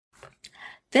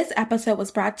This episode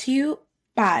was brought to you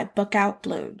by Bookout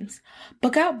Blooms.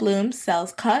 Bookout Blooms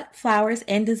sells cut, flowers,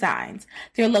 and designs.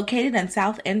 They're located in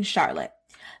South End, Charlotte.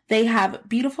 They have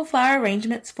beautiful flower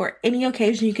arrangements for any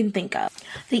occasion you can think of.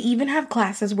 They even have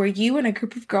classes where you and a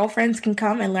group of girlfriends can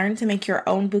come and learn to make your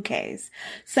own bouquets.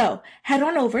 So head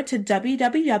on over to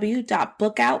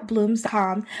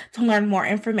www.bookoutblooms.com to learn more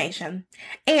information.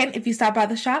 And if you stop by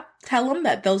the shop, tell them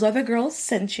that those other girls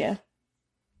sent you.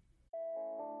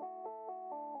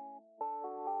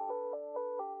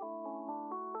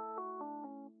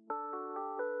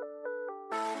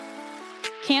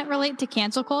 Can't relate to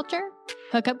cancel culture,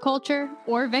 hookup culture,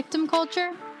 or victim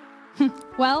culture?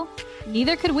 Well,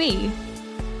 neither could we.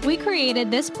 We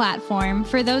created this platform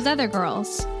for those other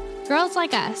girls. Girls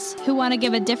like us who want to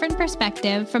give a different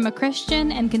perspective from a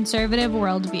Christian and conservative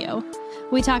worldview.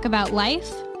 We talk about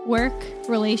life, work,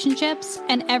 relationships,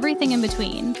 and everything in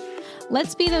between.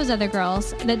 Let's be those other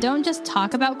girls that don't just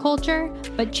talk about culture,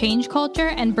 but change culture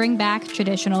and bring back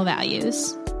traditional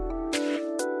values.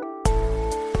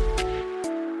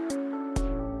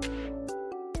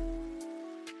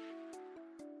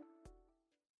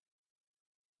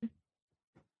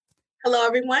 Hello,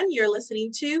 everyone. You're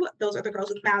listening to Those Are the Girls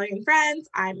with Mallory and Friends.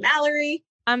 I'm Mallory.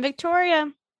 I'm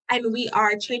Victoria. And we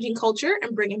are changing culture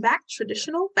and bringing back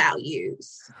traditional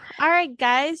values. All right,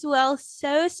 guys. Well,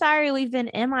 so sorry we've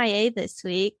been MIA this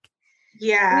week.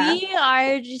 Yeah. We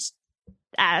are just,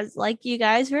 as like you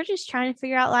guys, we're just trying to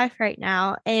figure out life right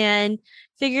now and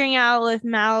figuring out if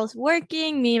Mal's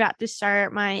working, me about to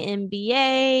start my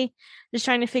MBA, just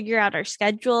trying to figure out our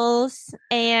schedules.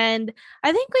 And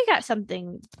I think we got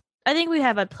something. I think we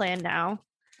have a plan now.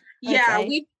 Yeah,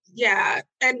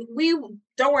 and we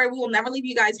don't worry, we will never leave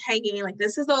you guys hanging. Like,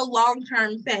 this is a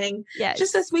long-term thing. Yes.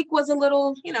 Just this week was a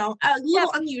little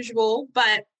unusual,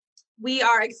 but we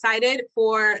are excited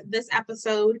for this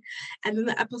episode and then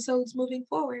the episodes moving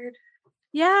forward.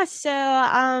 Yeah,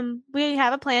 so we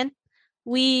have a plan.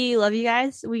 We love you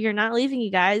guys. We are not leaving you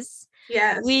guys.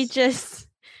 Yes. We just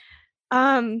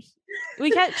we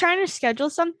kept trying to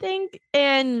schedule something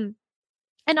and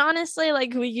honestly,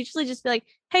 like, we usually just be like,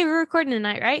 hey, we're recording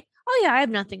tonight, right? Oh yeah, I have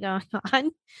nothing going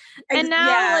on. And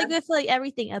now, like, with like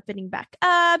everything opening back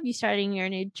up, you starting your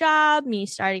new job, me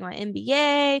starting my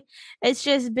MBA, it's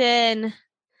just been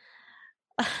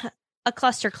a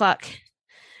clustercluck.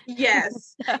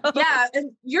 Yes. Yeah.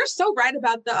 And you're so right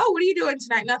about what are you doing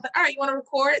tonight? Nothing. All right, you want to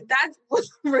record? That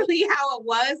was really how it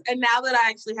was. And now that I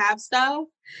actually have stuff,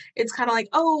 it's kind of like,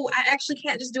 I actually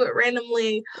can't just do it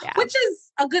randomly, which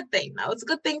is a good thing, though. It's a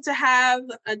good thing to have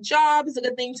a job. It's a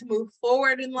good thing to move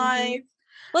forward in life.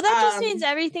 Well, that just means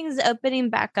everything's opening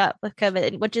back up with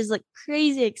COVID, which is like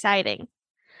crazy exciting.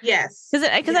 Yes.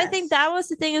 Because I think that was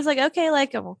the thing is like, okay,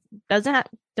 like, we don't have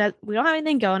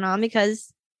anything going on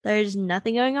because there's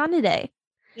nothing going on today.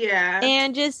 Yeah.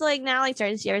 And just like now, like,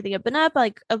 starting to see everything open up.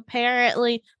 Like,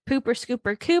 apparently Pooper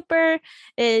Scooper Cooper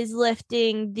is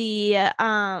lifting the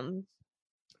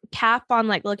cap on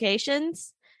like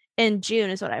locations in June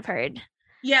is what I've heard.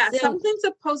 Yeah, so, something's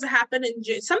supposed to happen in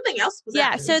June. Something else was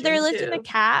happening. So they're lifting the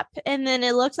cap, and then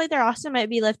it looks like they're also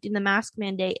might be lifting the mask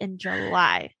mandate in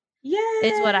July. Yeah.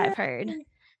 Is what I've heard.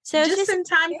 So just in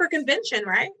time for convention,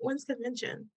 right? When's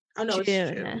convention? Oh no, June.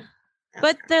 It's June.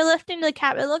 But they're lifting the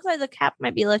cap. It looks like the cap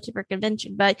might be lifted for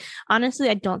convention, but honestly,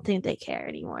 I don't think they care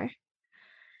anymore.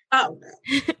 Oh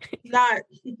no,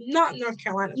 not North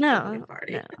Carolina. No,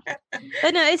 party. No.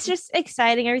 But no, it's just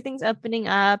exciting. Everything's opening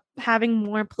up, having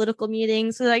more political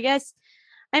meetings. So I guess,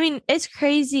 I mean, it's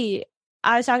crazy.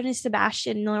 I was talking to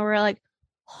Sebastian, and we were like,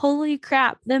 "Holy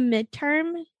crap! The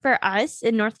midterm for us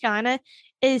in North Carolina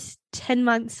is 10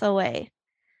 months away."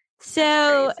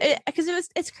 So,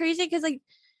 it's crazy because like,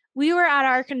 we were at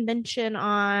our convention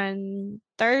on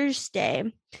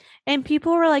Thursday and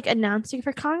people were like announcing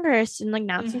for Congress and like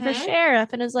announcing for sheriff.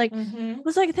 And it was like,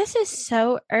 this is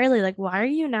so early. Like, why are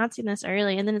you announcing this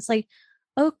early? And then it's like,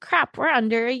 oh crap, we're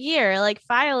under a year. Like,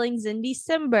 filing's in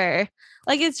December.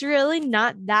 Like, it's really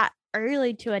not that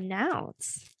early to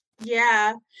announce.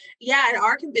 Yeah. Yeah. And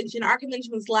our convention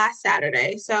was last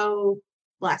Saturday. So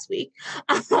last week,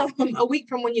 a week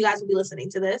from when you guys will be listening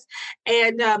to this.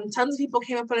 And tons of people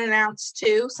came up and announced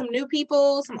too. Some new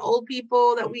people, some old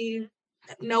people that we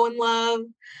know and love.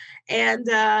 And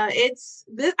I'm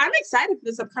excited for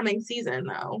this upcoming season,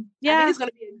 though. Yeah. I think it's going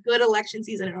to be a good election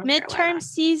season in North Carolina. Midterm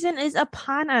season is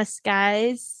upon us,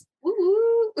 guys.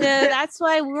 Woo-hoo. So that's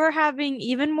why we're having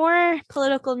even more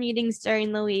political meetings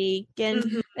during the week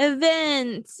and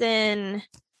events, and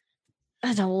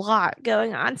there's a lot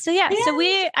going on. So yeah. So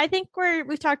I think we're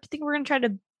going to try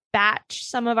to batch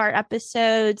some of our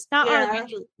episodes, not our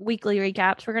weekly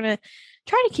recaps. We're going to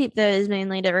try to keep those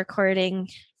mainly to recording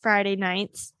Friday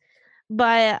nights.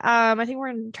 But I think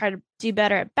we're going to try to do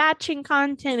better at batching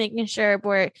content, making sure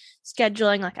we're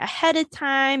scheduling like ahead of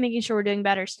time, making sure we're doing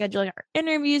better scheduling our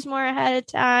interviews more ahead of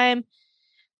time.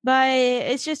 But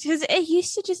it's just because it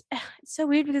used to just, it's so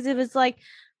weird because it was like,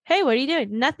 hey, what are you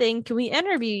doing? Nothing. Can we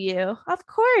interview you? Of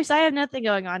course. I have nothing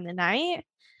going on tonight.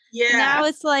 Yeah. Now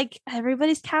it's like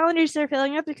everybody's calendars are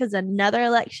filling up because another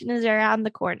election is around the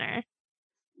corner.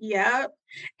 Yeah.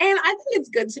 And I think it's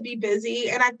good to be busy.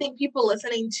 And I think people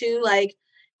listening to, like,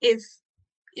 if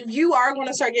you are going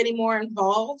to start getting more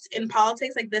involved in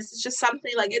politics, like, this is just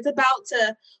something, like, it's about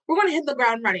to, we're going to hit the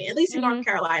ground running, at least in North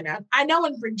Carolina. I know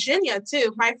in Virginia,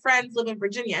 too. My friends live in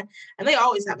Virginia, and they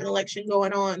always have an election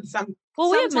going on.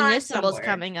 We have municipals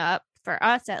coming up, for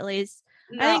us at least.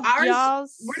 No,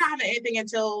 ours, we're not having anything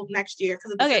until next year.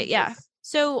 Okay, yeah.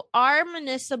 So our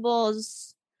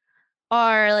municipals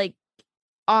are, like,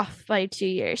 off by 2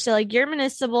 years. So, like, your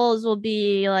municipals will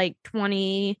be, like,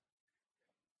 23?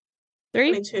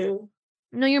 22.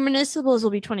 No, your municipals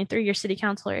will be 23, your city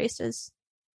council races.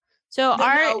 So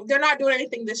they're not doing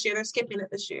anything this year. They're skipping it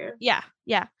this year. Yeah.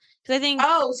 Because I think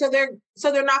so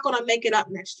they're not going to make it up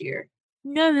next year.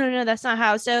 No, that's not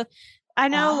how. So I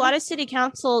know a lot of city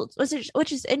council,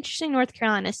 which is interesting, North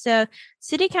Carolina. So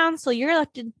city council, you're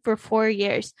elected for 4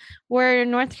 years, where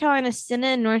North Carolina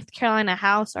Senate and North Carolina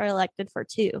House are elected for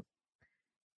 2,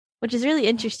 which is really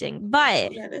interesting.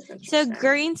 But so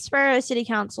Greensboro city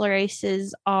council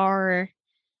races are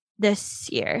this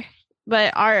year,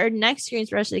 but our next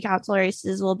Greensboro city council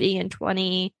races will be in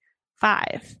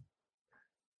 2025.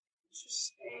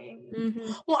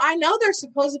 Well, I know there's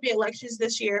supposed to be elections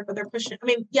this year, but they're pushing. I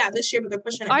mean, yeah, this year, but they're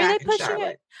pushing it back in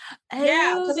Charlotte.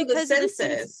 Yeah, because of the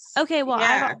census. Okay, well,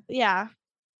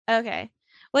 okay.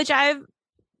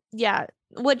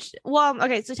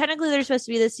 Okay, so technically they're supposed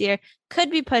to be this year. Could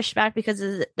be pushed back because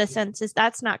of the census.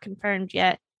 That's not confirmed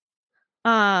yet.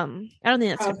 I don't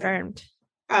think that's confirmed.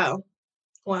 Oh,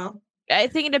 well. I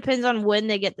think it depends on when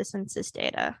they get the census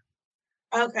data.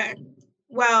 Okay.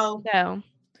 Well. So.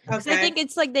 Okay. I think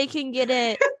it's like they can get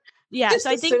it. Yeah.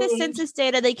 So I think the census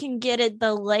data, they can get it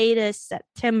the latest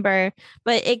September,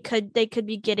 but they could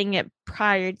be getting it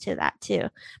prior to that too.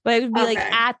 But it would be like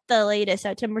at the latest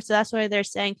September. So that's why they're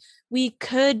saying we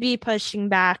could be pushing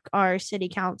back our city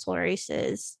council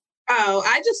races. Oh,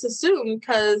 I just assumed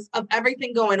because of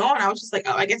everything going on. I was just like,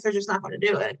 I guess they're just not going to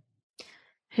do it.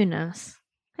 Who knows?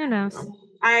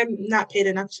 I'm not paid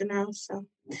enough to know, so.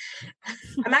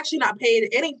 I'm actually not paid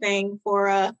anything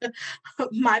for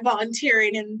my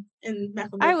volunteering in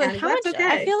Mecklenburg County. That's okay.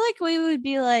 I feel like we would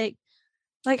be like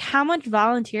how much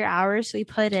volunteer hours we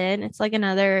put in. It's like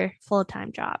another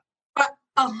full-time job.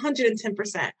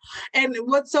 110%. And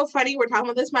what's so funny, we're talking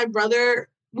about this. My brother,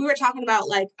 we were talking about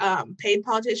like paid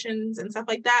politicians and stuff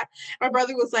like that. My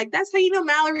brother was like, "That's how you know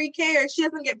Mallory cares. She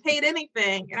doesn't get paid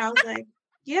anything." And I was like,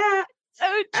 "Yeah." So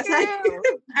true.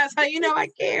 That's how you know I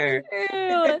care.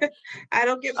 I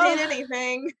don't get paid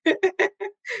anything. But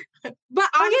honestly,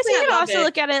 I guess you can also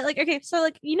look at it like, okay, so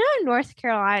like, in North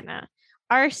Carolina,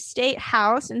 our state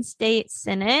house and state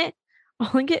senate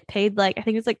only get paid like, I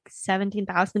think it's like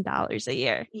 $17,000 a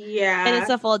year. Yeah. And it's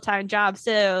a full-time job.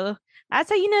 So that's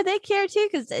how you know they care too,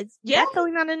 because it's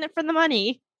definitely not in it for the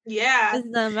money. Yeah. Because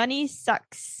the money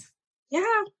sucks.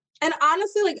 Yeah. And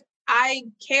honestly, like, I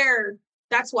care.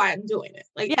 That's why I'm doing it.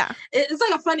 Like, yeah, it's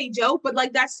like a funny joke, but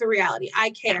like, that's the reality. I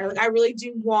care. Like, I really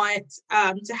do want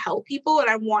to help people, and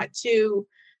I want to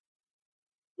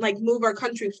like move our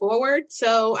country forward.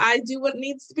 So I do what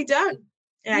needs to be done,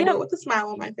 and I do it with a smile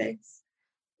on my face.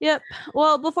 Yep.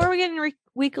 Well, before we get in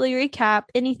weekly recap,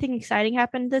 anything exciting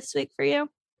happened this week for you?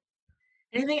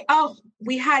 Anything? Oh,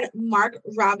 we had Mark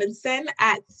Robinson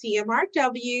at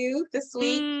CMRW this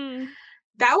week.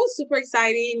 That was super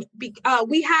exciting.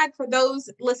 We had, for those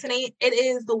listening, it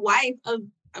is the wife of,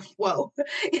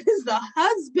 it is the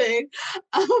husband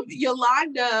of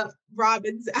Yolanda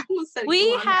Robinson. I almost said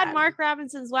we had Mark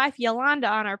Robinson's wife, Yolanda,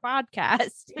 on our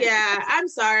podcast. Yeah, I'm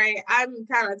sorry. I'm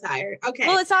kind of tired. Okay.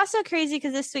 Well, it's also crazy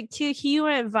because this week, too, he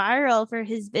went viral for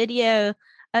his video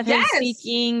of him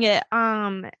speaking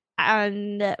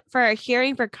and for a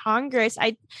hearing for Congress.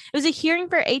 It was a hearing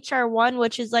for HR 1,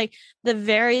 which is like the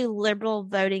very liberal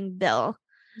voting bill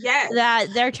that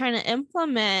they're trying to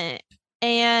implement.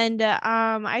 And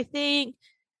I think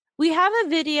we have a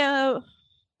video.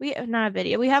 We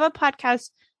have a podcast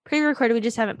pre-recorded. We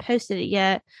just haven't posted it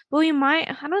yet. But we might,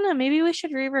 I don't know, maybe we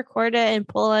should re-record it and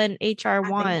pull in I think we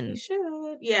HR1.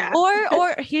 should. Yeah.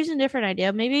 Or here's a different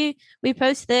idea. Maybe we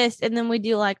post this and then we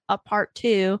do like a part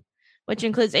 2, which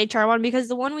includes HR1, because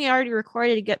the one we already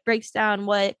recorded breaks down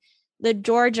what the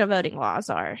Georgia voting laws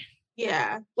are.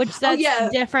 Yeah. Which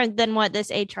that's different than what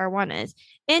this HR1 is.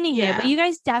 Anywho, but you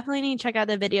guys definitely need to check out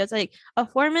the video. It's like a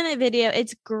 4-minute video.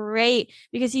 It's great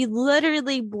because he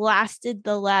literally blasted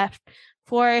the left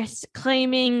for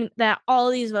claiming that all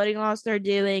these voting laws they're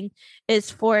doing is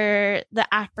for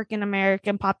the African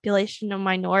American population of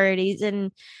minorities.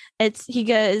 And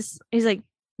he's like,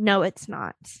 no, it's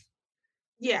not.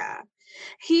 Yeah.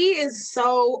 He is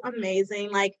so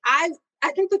amazing. Like I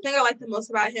think the thing I like the most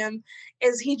about him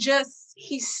is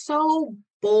he's so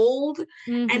bold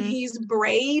and he's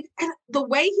brave. And the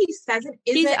way he says it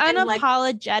isn't... He's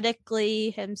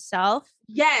unapologetically himself.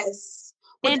 Yes.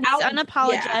 And he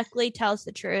unapologetically tells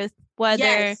the truth,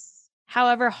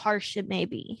 however harsh it may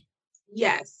be.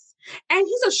 Yes. And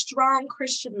he's a strong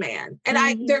Christian man.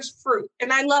 And there's fruit.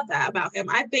 And I love that about him.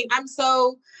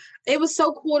 It was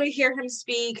so cool to hear him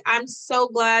speak. I'm so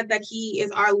glad that he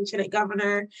is our lieutenant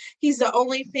governor. He's the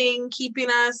only thing keeping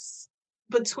us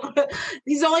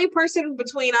he's the only person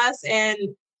between us and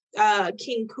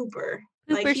King Cooper.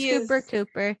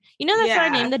 Cooper. You know, that's what I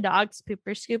named the dogs, Pooper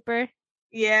Scooper.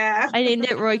 Yeah. I named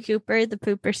it Roy Cooper, the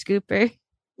Pooper Scooper.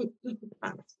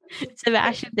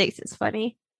 Sebastian thinks it's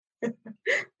funny.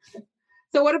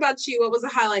 So what about you? What was a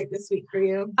highlight this week for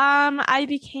you? I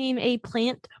became a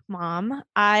plant mom.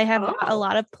 I have a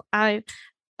lot of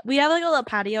we have like a little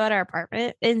patio at our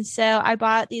apartment, and so I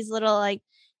bought these little like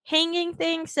hanging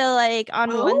things. So like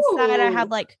on one side I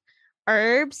have like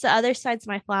herbs, the other side's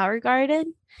my flower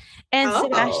garden. And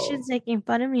Sebastian's making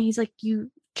fun of me. He's like,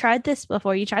 you tried this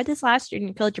before. You tried this last year and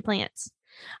you killed your plants.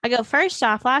 I go, first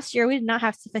off, last year we did not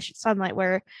have sufficient sunlight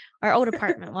where our old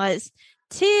apartment was.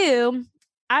 2,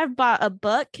 I've bought a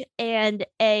book and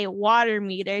a water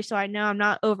meter, so I know I'm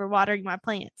not overwatering my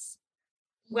plants.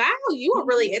 Wow, you were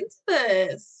really into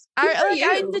this.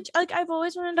 I've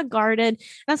always wanted a garden.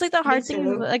 That's like the hard thing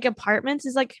with like apartments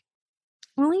is like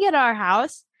when we get our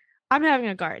house, I'm having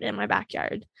a garden in my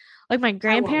backyard. Like my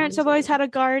grandparents have always had a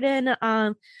garden.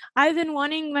 I've been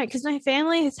wanting because my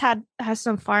family has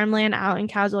some farmland out in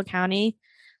Caswell County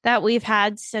that we've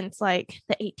had since like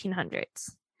the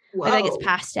 1800s. Like it's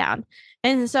passed down.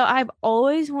 And so I've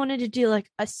always wanted to do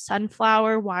like a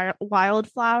sunflower,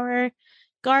 wildflower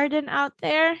garden out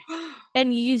there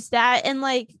and use that and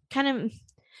like kind of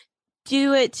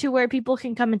do it to where people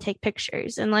can come and take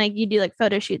pictures and like you do like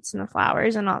photo shoots in the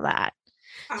flowers and all that.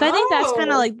 So I think that's kind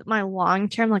of like my long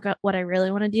term, like what I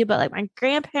really want to do. But like my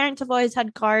grandparents have always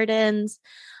had gardens.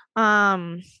 I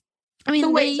mean,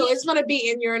 so it's going to be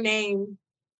in your name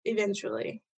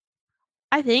eventually.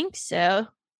 I think so.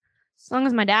 As long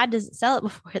as my dad doesn't sell it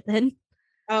before then.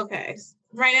 Okay.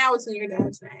 Right now it's in your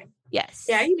dad's name. Yes.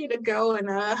 Yeah, you need to go and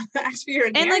ask for your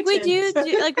inheritance. And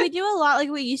like we do a lot. Like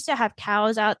we used to have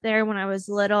cows out there when I was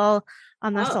little.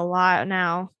 That's a lot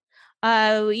now.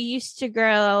 We used to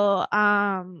grow.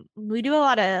 We do a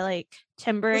lot of like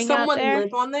timbering. Does someone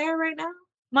live on there right now?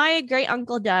 My great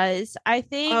uncle does. I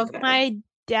think my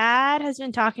dad has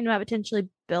been talking about potentially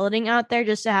building out there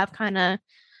just to have kind of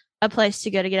a place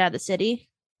to go to get out of the city.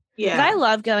 Yeah, I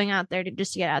love going out there to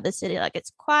get out of the city. Like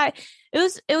it's quiet.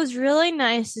 It was really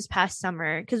nice this past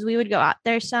summer because we would go out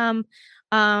there some.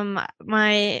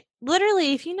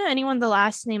 Literally, if you know anyone the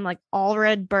last name like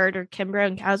Allred, Bird, or Kimbrough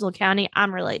in Caswell County,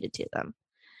 I'm related to them.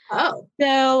 Oh,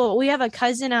 so we have a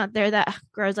cousin out there that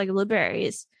grows like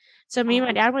blueberries. So me and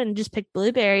my dad went and just picked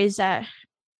blueberries and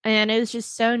it was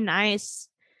just so nice.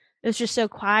 It was just so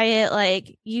quiet.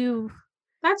 Like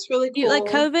that's really cool. Like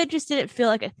COVID just didn't feel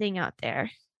like a thing out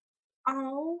there.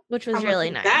 Oh, which was really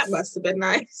nice. That must have been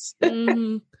nice.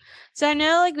 So I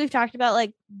know like we've talked about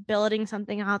like building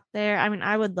something out there. I mean,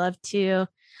 I would love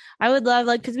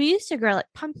like because we used to grow like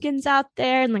pumpkins out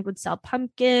there and like would sell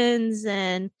pumpkins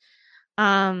and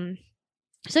so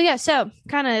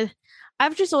kind of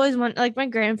I've just always wanted, like my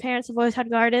grandparents have always had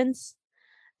gardens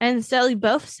and so like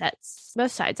both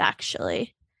sides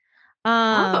actually.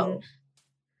 So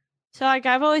like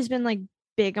I've always been like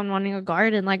big on wanting a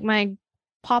garden. Like my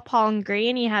Pawpaw and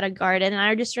Granny had a garden and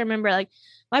I just remember like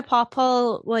my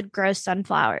pawpaw would grow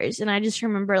sunflowers and I just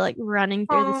remember like running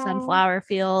through the sunflower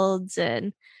fields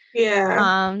and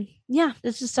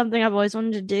it's just something I've always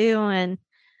wanted to do and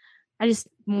I just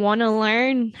want to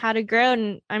learn how to grow.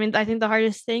 And I mean, I think the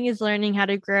hardest thing is learning how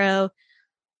to grow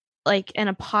like in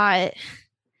a pot,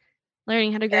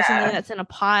 learning how to grow something that's in a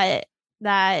pot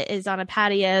that is on a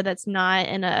patio that's not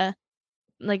in a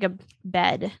like a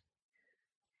bed.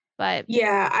 But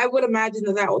yeah, I would imagine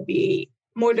that would be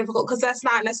more difficult because that's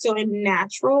not necessarily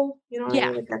natural. You know what I yeah,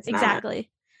 mean? Like that's exactly.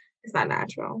 it's not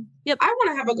natural. Yep. I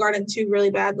want to have a garden too, really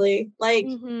badly. Like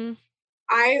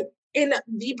I, in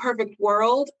the perfect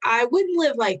world, I wouldn't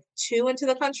live like too into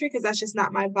the country because that's just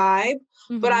not my vibe.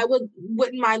 But I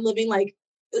wouldn't mind living like,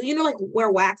 you know, like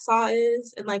where Waxhaw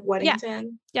is in like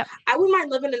Weddington. Yeah. I wouldn't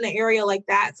mind living in an area like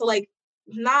that. So like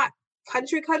not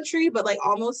country, but like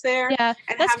almost there. Yeah,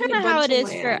 and that's having kind a of how bunch it of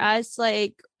is for land. us.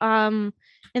 Like,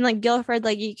 in like Guilford,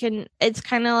 like you can. It's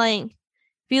kind of like if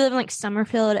you live in like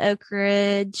Summerfield, Oak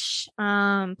Ridge,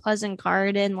 Pleasant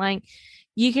Garden, like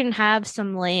you can have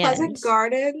some land. Pleasant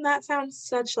Garden, that sounds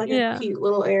such like a cute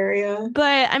little area.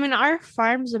 But I mean, our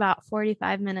farm's about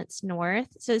 45 minutes north,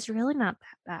 so it's really not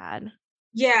that bad.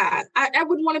 Yeah, I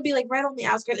would want to be like right on the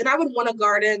outskirts, and I would want a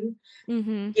garden.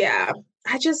 Yeah,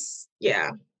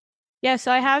 Yeah,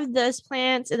 so I have those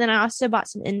plants, and then I also bought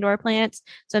some indoor plants.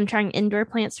 So I'm trying indoor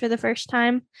plants for the first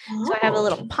time. So I have a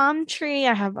little palm tree,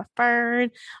 I have a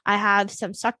fern, I have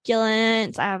some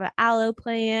succulents, I have an aloe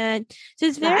plant. So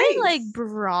it's very like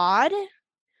broad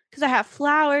because I have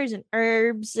flowers and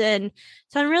herbs, and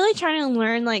so I'm really trying to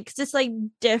learn like just like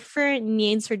different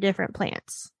needs for different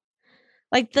plants.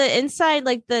 Like the inside,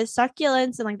 like the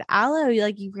succulents and like the aloe,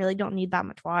 like you really don't need that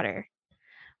much water.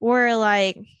 Or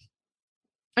like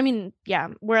I mean, yeah,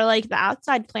 where like the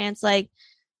outside plants, like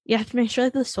you have to make sure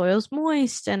that the soil's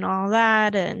moist and all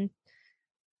that. And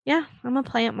yeah, I'm a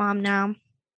plant mom now.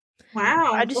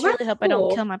 Wow. I just really hope I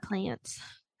don't kill my plants.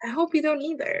 I hope you don't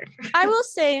either. I will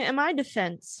say, in my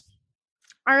defense,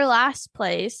 our last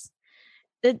place,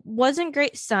 it wasn't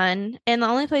great sun. And the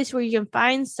only place where you can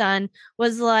find sun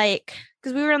was like,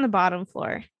 because we were on the bottom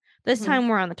floor. This time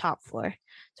we're on the top floor.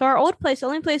 So our old place, the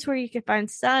only place where you could find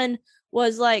sun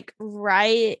was like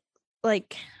right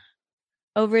like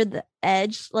over the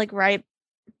edge, like right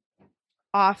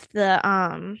off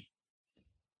the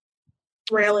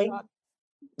railing.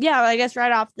 Yeah, I guess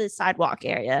right off the sidewalk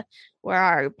area where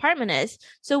our apartment is.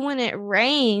 So when it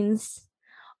rains,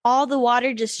 all the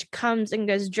water just comes and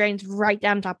drains right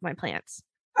down top of my plants.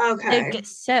 Okay. It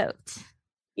gets soaked.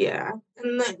 Yeah.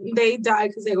 And they died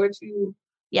because they were too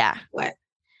wet.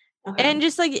 Okay. And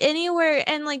just like anywhere,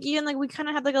 and like even like we kind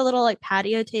of had like a little like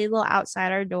patio table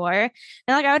outside our door, and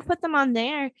like I would put them on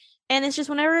there, and it's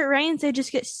just whenever it rains, they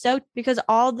just get soaked because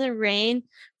all the rain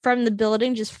from the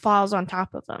building just falls on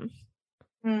top of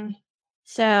them.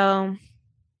 So,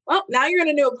 well, now you're in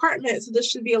a new apartment, so this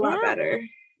should be a lot better.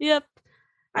 Yep,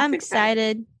 I'm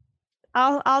excited.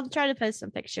 I'll try to post some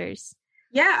pictures.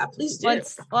 Yeah, please do.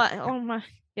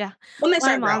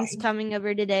 My mom's coming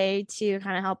over today to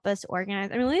kind of help us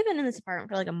organize. I mean, we've been in this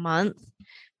apartment for like a month,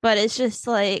 but it's just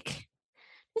like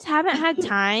just haven't had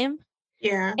time.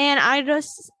 Yeah. And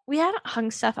we haven't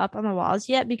hung stuff up on the walls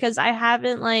yet because I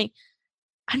haven't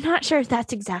I'm not sure if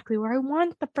that's exactly where I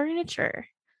want the furniture.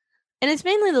 And it's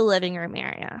mainly the living room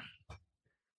area.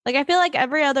 Like I feel like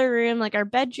every other room, like our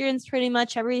bedrooms pretty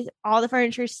much all the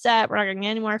furniture's set. We're not gonna get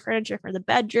any more furniture for the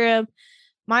bedroom.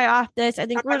 My office, I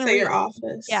think we're gonna your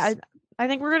office. Yeah, I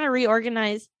think we're gonna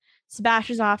reorganize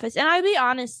Sebastian's office. And I'll be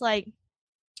honest, like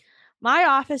my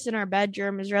office and our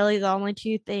bedroom is really the only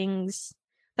two things.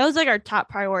 That was like our top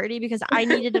priority because I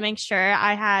needed to make sure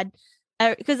I had,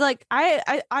 because like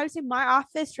I would say my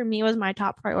office for me was my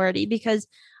top priority because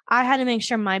I had to make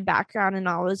sure my background and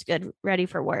all was good, ready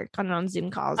for work on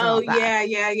Zoom calls. And all that.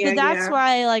 Yeah. So that's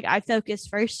why like I focused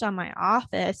first on my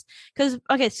office because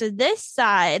so this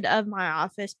side of my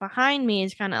office behind me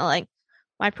is kind of like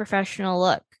my professional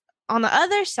look. On the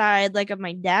other side, like of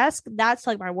my desk, that's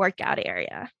like my workout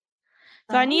area.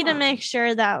 So I need to make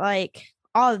sure that like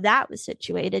all of that was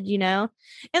situated, you know,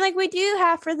 and like we do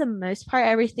have for the most part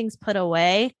everything's put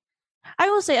away. I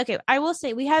will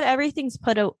say we have everything's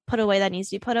put away that needs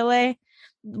to be put away.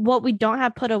 What we don't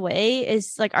have put away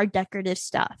is like our decorative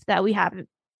stuff that we haven't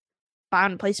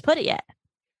found a place to put it yet.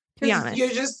 To be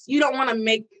honest, you don't want to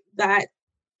make that.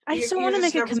 I just don't want to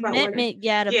make a commitment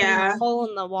yet to putting a hole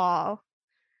in the wall,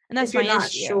 and that's my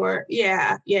issue. Sure.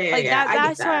 Yeah.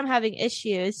 That's why I'm having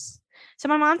issues. So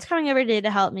my mom's coming over today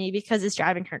to help me because it's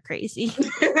driving her crazy.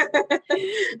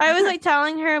 I was like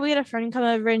telling her, we had a friend come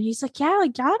over and he's like, yeah,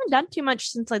 like y'all haven't done too much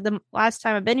since like the last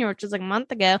time I've been here, which was like a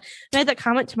month ago. And I made that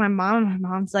comment to my mom, and my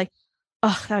mom's like,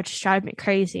 oh, that would just drive me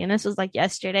crazy. And this was like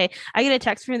yesterday. I get a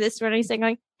text from her this morning saying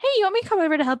like, hey, you want me to come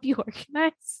over to help you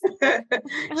organize?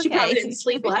 She probably didn't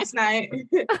sleep last night.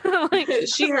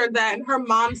 She heard that, and her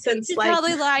mom since she's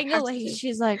probably lying awake.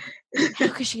 She's like, how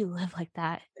could she live like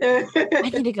that? I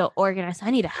need to go organize.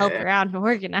 I need to help her out and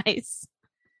organize.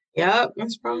 Yep,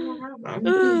 that's probably what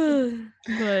happened.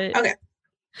 but Okay.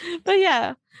 but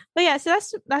yeah, so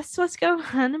that's what's going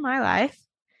on in my life.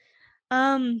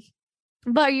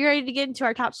 But are you ready to get into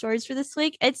our top stories for this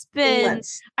week? It's been,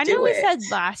 Let's I know do we it. said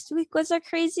last week was a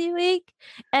crazy week,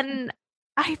 and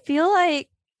I feel like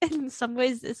in some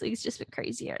ways this week's just been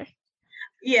crazier.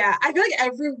 Yeah, I feel like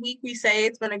every week we say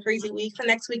it's been a crazy week. The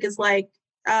next week is like,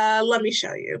 let me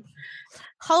show you.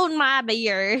 Hold my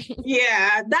beer.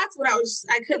 Yeah, that's what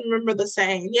I couldn't remember the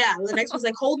saying. Yeah, the next one's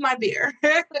like, hold my beer.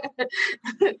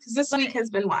 Because this week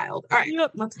has been wild. All right,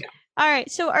 Yep. let's go. All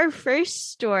right, so our first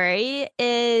story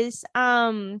is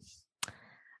Iran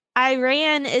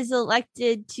is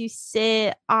elected to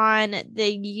sit on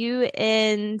the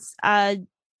UN's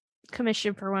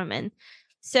Commission for Women.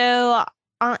 So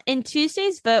in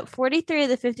Tuesday's vote, 43 of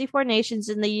the 54 nations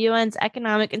in the UN's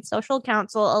Economic and Social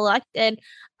Council elected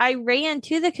Iran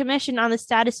to the Commission on the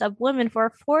Status of Women for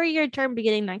a 4-year term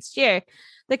beginning next year.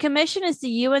 The Commission is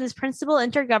the UN's principal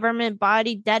intergovernment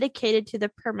body dedicated to the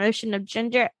promotion of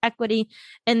gender equity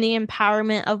and the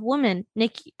empowerment of women.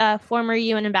 Former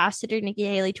UN Ambassador Nikki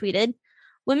Haley tweeted,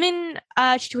 she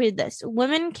tweeted this,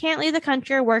 women can't leave the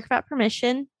country or work without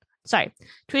permission.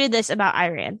 Tweeted this about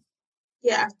Iran.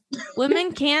 Yeah.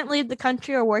 Women can't leave the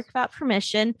country or work without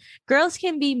permission. Girls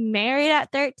can be married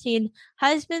at 13.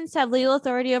 Husbands have legal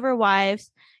authority over wives,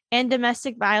 and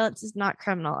domestic violence is not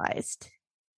criminalized.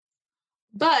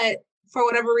 But for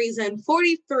whatever reason,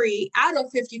 43 out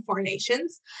of 54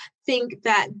 nations think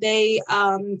that they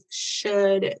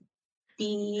should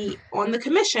be on the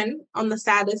Commission on the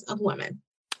Status of Women.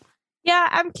 Yeah,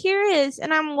 I'm curious,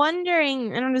 and I'm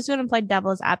wondering, and I'm just going to play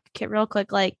devil's advocate real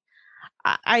quick. Like,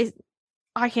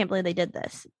 I can't believe they did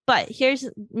this, but here's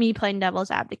me playing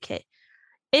devil's advocate.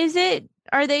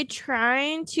 Are they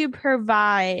trying to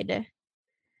provide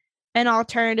an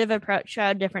alternative approach to how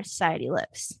a different society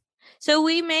lives? So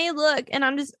we may look, and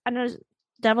I'm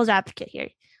devil's advocate here.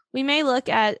 We may look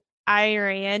at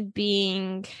Iran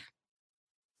being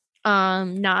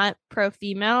not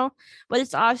pro-female, but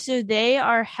it's also they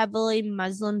are heavily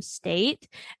Muslim state,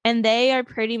 and they are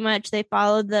pretty much, they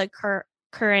follow the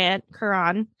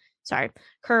Quran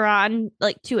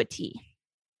like to a T,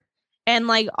 and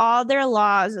like all their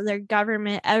laws, their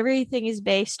government, everything is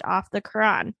based off the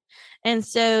Quran. And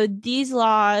so these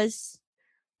laws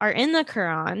are in the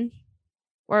Quran,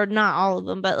 or not all of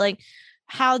them, but like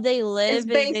how they live is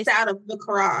based out of the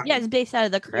Quran. Yeah, it's based out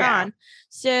of the Quran. Yeah.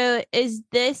 So is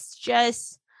this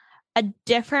just a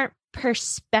different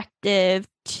perspective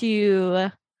to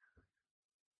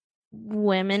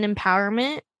women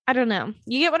empowerment? I don't know.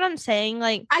 You get what I'm saying?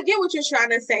 Like, I get what you're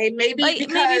trying to say. Maybe like,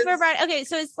 because maybe for okay,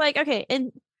 so it's like, okay,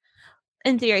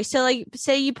 in theory, so like,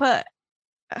 say you put,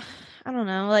 I don't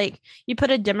know, like you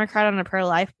put a Democrat on a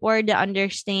pro-life board to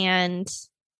understand.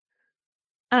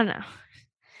 I don't know.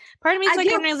 Part of me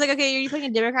is like, okay, you're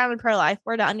putting a Democrat on a pro-life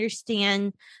board to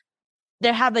understand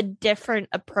they have a different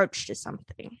approach to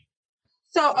something.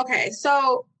 So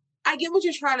I get what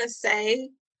you're trying to say,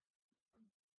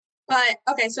 but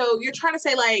okay, so you're trying to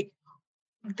say like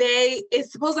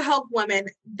it's supposed to help women.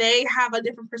 They have a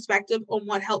different perspective on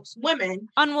what helps women,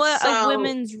 on what a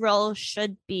woman's role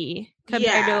should be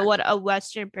compared to what a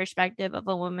Western perspective of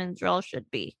a woman's role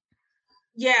should be.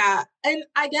 Yeah, and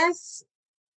I guess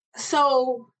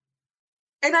so.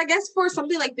 And I guess for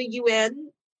something like the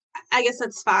UN, I guess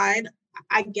that's fine.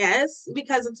 I guess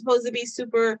because it's supposed to be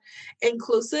super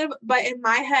inclusive. But in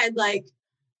my head, like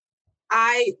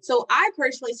I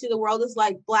personally see the world as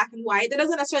like black and white. That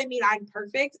doesn't necessarily mean I'm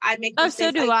perfect. I make mistakes.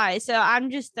 So do I. So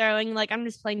I'm just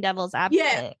playing devil's advocate.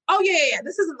 Yeah. Oh yeah.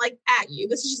 This isn't like at you.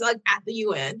 This is just like at the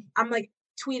UN. I'm like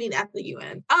tweeting at the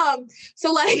UN.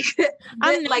 So like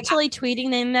I'm mentally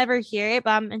tweeting. They never hear it,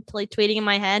 but I'm mentally tweeting in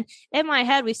my head. In my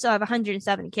head, we still have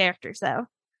 170 characters though.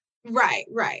 Right.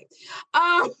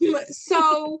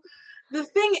 So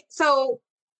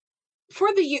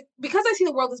because I see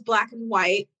the world as black and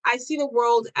white, I see the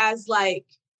world as like,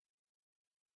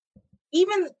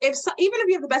 even if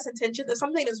you have the best intentions, if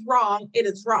something is wrong, it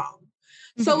is wrong.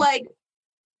 Mm-hmm. So like,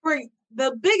 for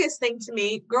the biggest thing to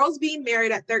me, girls being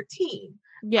married at 13,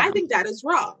 I think that is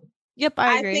wrong. Yep,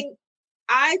 I agree.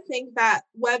 I think that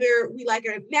whether we like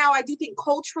it now, I do think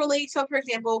culturally. So, for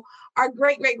example, our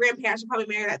great-great-grandparents were probably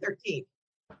married at 13.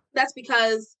 That's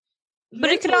because.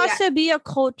 But it could also be a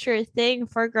culture thing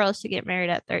for girls to get married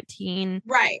at 13.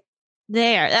 Right.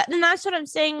 And that's what I'm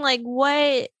saying. Like,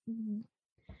 what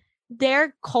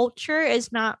their culture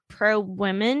is not pro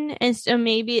women, and so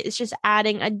maybe it's just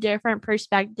adding a different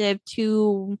perspective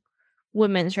to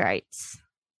women's rights.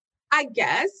 I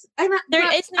guess. And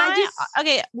it's not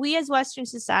okay. We as Western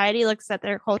society looks at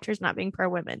their culture as not being pro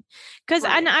women, because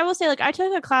and I will say, like, I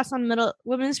took a class on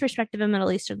women's perspective in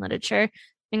Middle Eastern literature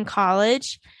in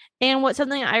college, and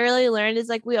something I really learned is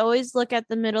like we always look at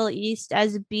the Middle East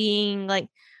as being like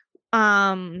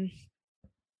not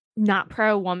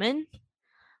pro woman,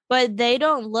 but they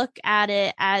don't look at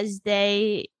it as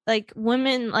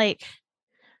women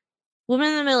in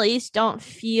the Middle East don't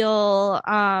feel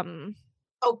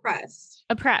oppressed.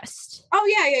 Oh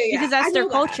yeah. Because that's their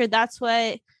culture. That's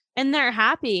what, and they're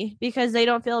happy because they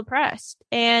don't feel oppressed.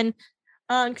 And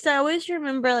because I always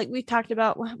remember, like, we talked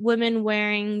about women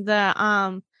wearing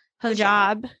the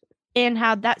hijab and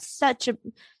how that's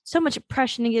so much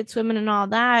oppression against women and all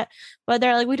that, but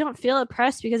they're like, we don't feel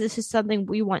oppressed because this is something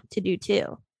we want to do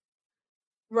too.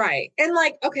 Right. And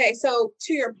like, okay, so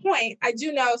to your point, I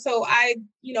do know, so I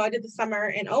did the summer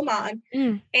in Oman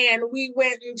and we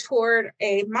went and toured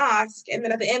a mosque, and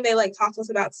then at the end they like talked to us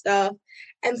about stuff,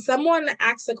 and someone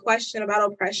asked a question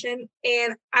about oppression,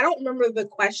 and I don't remember the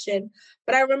question,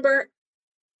 but I remember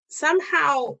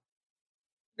somehow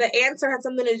the answer had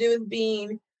something to do with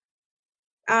being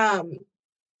it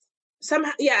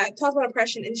talks about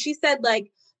oppression, and she said like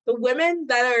the women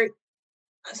that are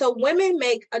so women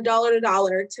make $1 to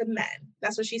 $1 to men.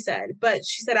 That's what she said. But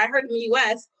she said, I heard in the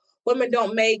US, women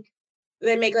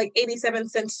they make like 87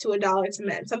 cents to $1 to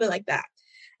men, something like that.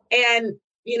 And,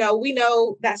 we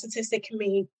know that statistic can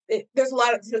mean, there's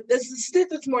more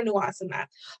nuance than that.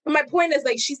 But my point is,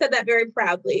 like, she said that very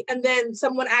proudly. And then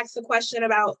someone asked a question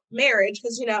about marriage,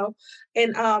 because,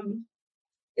 in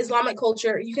Islamic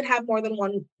culture, you can have more than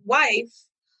one wife,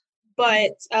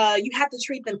 but you have to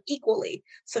treat them equally.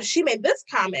 So she made this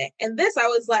comment, and this, I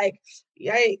was like,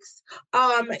 yikes.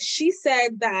 She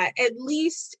said that at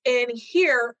least in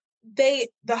here, the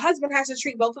husband has to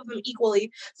treat both of them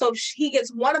equally. So he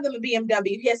gets one of them a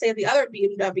BMW, he has to get the other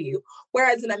BMW.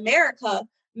 Whereas in America,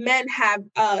 men have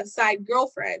side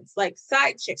girlfriends, like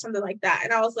side chicks, something like that.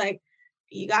 And I was like,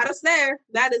 you got us there.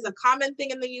 That is a common thing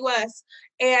in the US.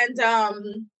 And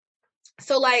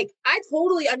so like, I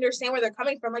totally understand where they're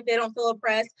coming from. Like, they don't feel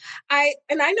oppressed. I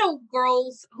know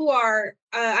girls who are,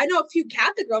 I know a few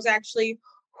Catholic girls actually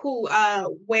who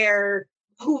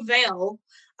veil.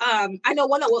 I know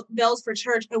one that veils for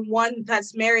church, and one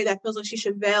that's married that feels like she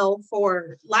should veil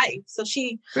for life. So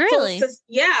she really,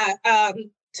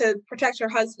 to protect her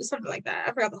husband, something like that.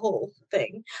 I forgot the whole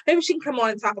thing. Maybe she can come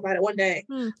on and talk about it one day.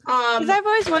 Because I've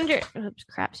always wondered. Oops,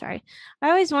 crap. Sorry. I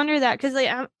always wonder that because like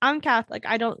I'm Catholic.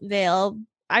 I don't veil.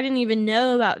 I didn't even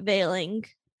know about veiling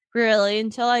really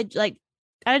until I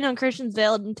didn't know Christians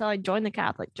veiled until I joined the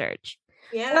Catholic Church.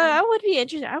 Yeah, so I would be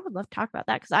interested. I would love to talk about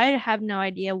that because I have no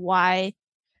idea why.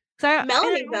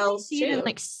 Melanie veils too. In,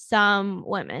 like, some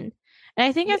women, and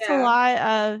I think it's a lot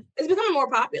of. It's becoming more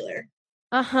popular.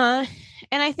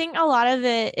 And I think a lot of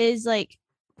it is like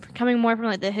coming more from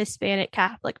like the Hispanic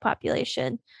Catholic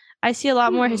population. I see a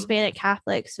lot more Hispanic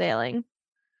Catholics veiling.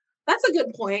 That's a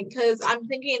good point, because I'm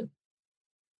thinking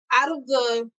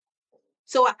the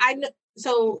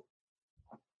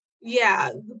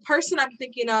person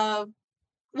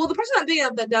I'm thinking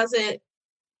of that does it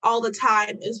all the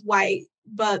time is white,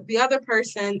 but the other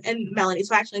person, and Melanie,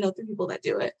 so I actually know 3 people that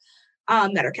do it,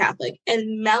 that are Catholic,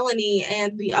 and Melanie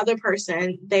and the other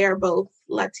person, they are both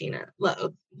Latina,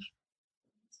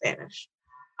 Spanish.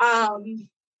 But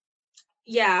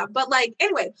like,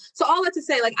 anyway, so all that to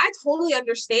say, like, I totally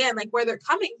understand like where they're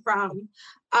coming from.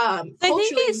 I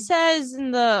think it says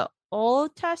in the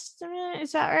Old Testament,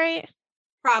 is that right?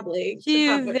 Probably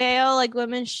to veil, like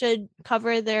women should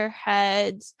cover their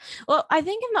heads. Well, I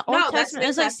think in the Old Testament,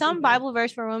 it's like some Bible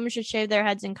verse where women should shave their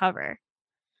heads and cover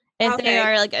if they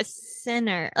are like a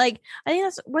sinner. Like, I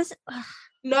think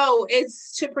no,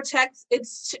 it's to protect.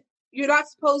 You're not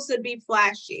supposed to be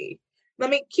flashy.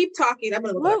 Let me keep talking. I'm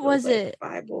gonna look. What was it?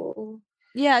 Bible.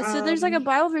 Yeah, so there's like a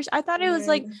Bible verse. I thought it was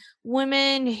like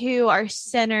women who are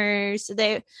sinners.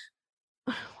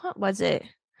 What was it?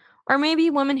 Or maybe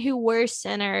women who were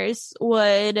sinners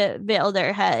would veil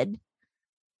their head.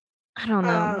 I don't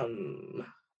know.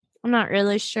 I'm not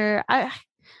really sure. I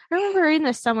remember reading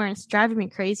this somewhere and it's driving me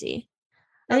crazy.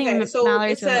 I think so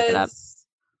Mallory's gonna look it up.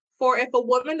 For if a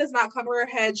woman does not cover her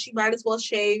head, she might as well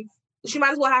shave. She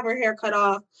might as well have her hair cut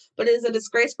off. But it is a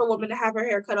disgrace for a woman to have her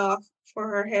hair cut off for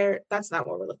her hair. That's not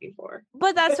what we're looking for.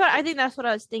 But that's what I think. That's what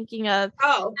I was thinking of.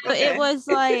 Oh, okay. But it was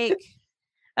like,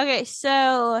 okay,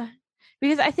 so.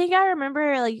 Because I think I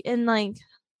remember, like, in, like,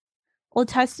 Old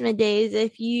Testament days,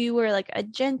 if you were, like, a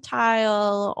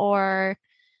Gentile or,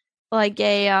 like,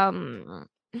 a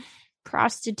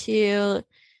prostitute,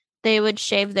 they would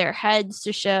shave their heads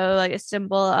to show like a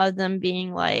symbol of them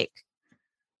being like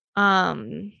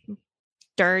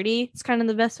dirty. It's kind of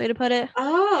the best way to put it.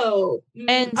 Oh,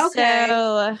 And okay.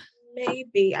 so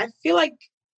Maybe. I feel like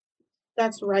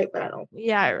that's right, but I don't.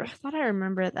 Yeah, I thought I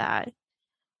remember that.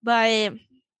 But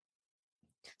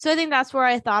so I think that's where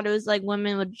I thought it was like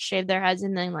women would shave their heads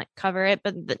and then like cover it,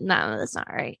 but no, that's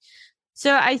not right.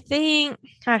 So I think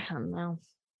I don't know.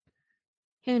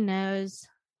 Who knows?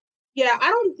 Yeah,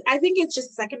 I think it's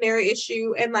just a secondary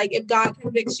issue. And like, if God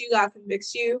convicts you, God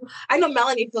convicts you. I know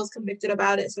Melanie feels convicted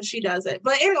about it, so she does it.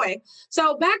 But anyway,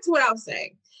 so back to what I was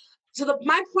saying. So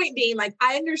my point being, like,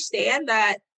 I understand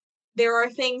that there are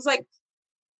things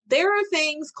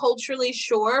culturally,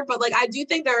 sure, but like, I do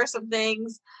think there are some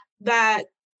things that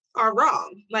are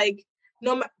wrong. Like,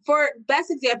 for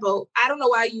best example, I don't know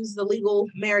why I used the legal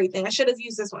married thing. I should have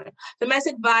used this one.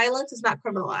 Domestic violence is not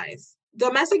criminalized.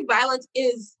 Domestic violence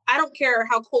is, I don't care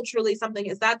how culturally something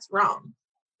is, that's wrong.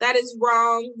 That is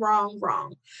wrong, wrong,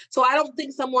 wrong. So I don't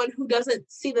think someone who doesn't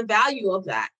see the value of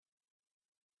that,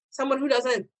 someone who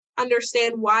doesn't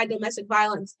understand why domestic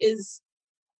violence is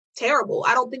terrible,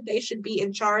 I don't think they should be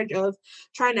in charge of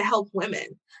trying to help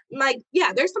women. Like,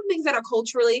 yeah, there's some things that are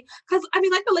culturally, because I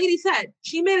mean, like the lady said,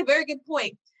 she made a very good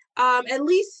point. At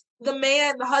least the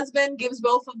husband gives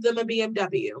both of them a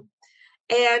BMW.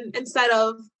 And instead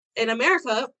of in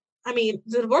America, I mean,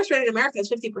 the divorce rate in America is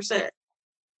 50%.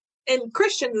 And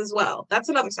Christians as well. That's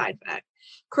another side fact.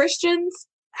 Christians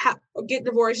get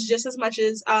divorced just as much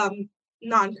as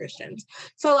non-Christians.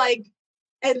 So like,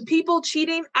 and people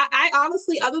cheating, I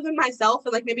honestly, other than myself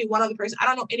and like maybe one other person, I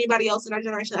don't know anybody else in our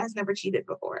generation that has never cheated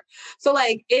before. So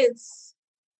like,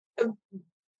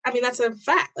 I mean, that's a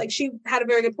fact. Like, she had a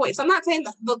very good point. So I'm not saying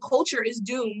that the culture is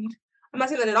doomed. I'm not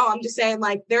saying that at all. I'm just saying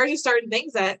like, there are just certain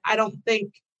things that I don't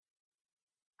think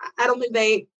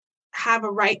they have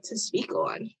a right to speak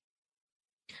on.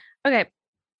 Okay.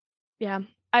 Yeah,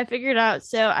 I figured out.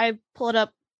 So I pulled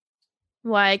up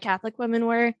why Catholic women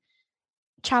wear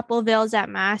chapel veils at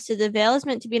Mass. So the veil is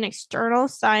meant to be an external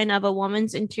sign of a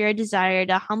woman's interior desire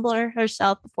to humble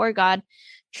herself before God,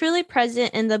 truly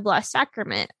present in the Blessed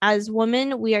Sacrament. As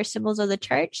women, we are symbols of the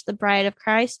Church, the bride of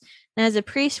Christ. And as a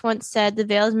priest once said, the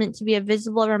veil is meant to be a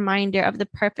visible reminder of the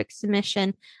perfect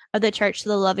submission of the Church to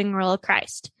the loving rule of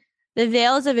Christ. The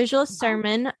veil is a visual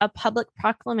sermon, a public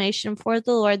proclamation for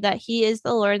the Lord that he is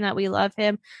the Lord and that we love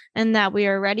him and that we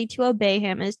are ready to obey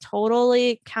him. It is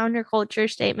totally counterculture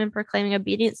statement proclaiming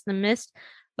obedience in the midst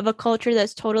of a culture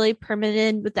that's totally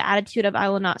permitted with the attitude of I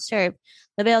will not serve.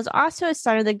 The veil is also a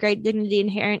sign of the great dignity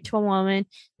inherent to a woman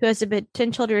who has the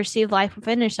potential to receive life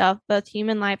within herself, both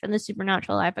human life and the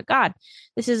supernatural life of God.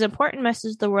 This is an important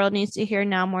message the world needs to hear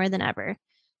now more than ever.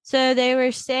 So they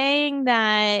were saying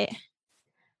that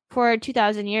for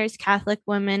 2,000 years, Catholic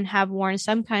women have worn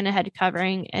some kind of head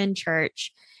covering in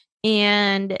church.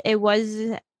 And it was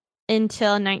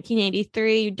until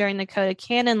 1983, during the Code of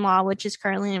Canon Law, which is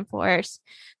currently in force,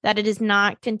 that it does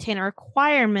not contain a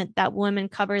requirement that women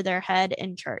cover their head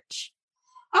in church.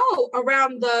 Oh,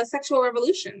 around the sexual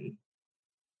revolution.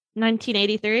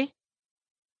 1983?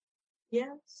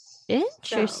 Yes.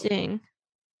 Interesting.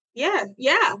 So,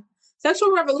 yeah.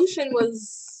 Sexual revolution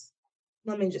was,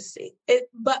 let me just see.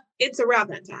 But it's around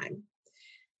that time.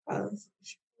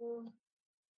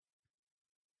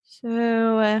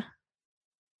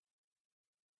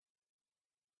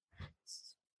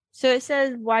 So it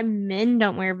says why men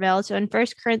don't wear veils. So in 1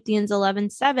 Corinthians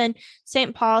 11:7,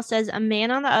 St. Paul says a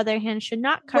man, on the other hand, should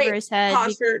not cover his head.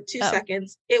 Pause for 2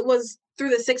 seconds. It was through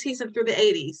the 60s and through the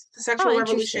 80s. The sexual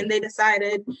revolution, they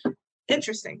decided.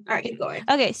 Interesting. All right, keep going.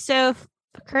 Okay, so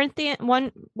 1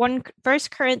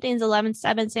 Corinthians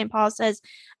 11:7, St. Paul says,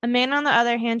 a man, on the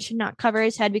other hand, should not cover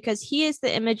his head because he is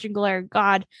the image and glory of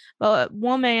God, but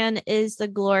woman is the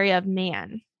glory of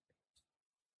man.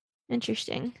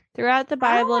 Interesting. Throughout the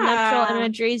Bible, nuptial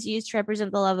imagery is used to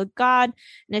represent the love of God.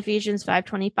 In Ephesians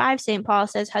 5:25, St. Paul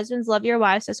says, husbands, love your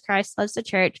wives as Christ loves the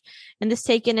church. And this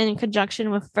taken in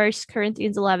conjunction with 1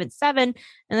 Corinthians 11:7.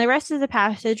 And the rest of the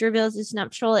passage reveals this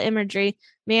nuptial imagery.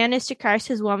 Man is to Christ,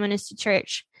 his woman is to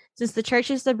church. Since the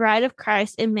church is the bride of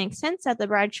Christ, it makes sense that the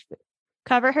bride should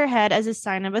cover her head as a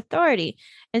sign of authority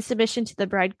and submission to the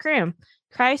bridegroom,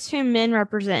 Christ whom men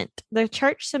represent. The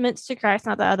church submits to Christ,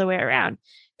 not the other way around.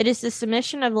 It is the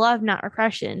submission of love, not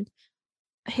repression.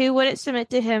 Who wouldn't submit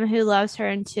to him who loves her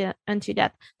unto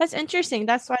death? That's interesting.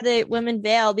 That's why the women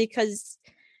veil, because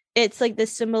it's like the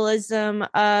symbolism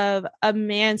of a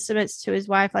man submits to his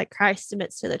wife like Christ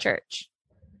submits to the church.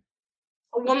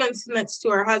 A woman submits to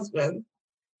her husband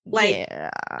like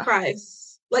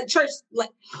Christ. Like church, like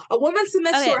a woman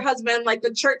submits to Okay. her husband, like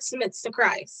the church submits to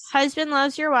Christ. Husband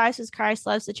loves your wives as Christ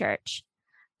loves the church.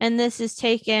 And this is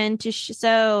taken to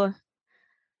so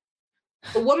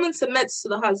The woman submits to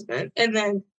the husband, and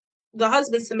then the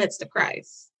husband submits to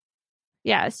Christ.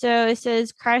 yeah, so it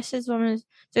says Christ is woman.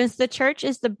 Since the church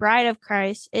is the bride of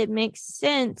Christ, it makes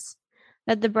sense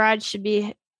that the bride should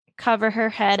be cover her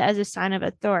head as a sign of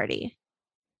authority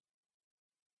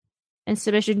in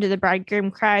submission to the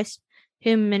bridegroom Christ,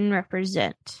 whom men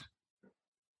represent.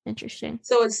 Interesting.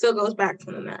 So it still goes back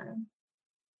to the man.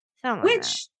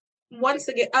 Which, once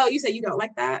again, oh, you said you don't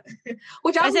like that?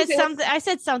 Which I said something. I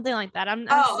said something like that. I'm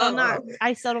still not.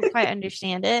 I still don't quite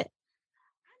understand it.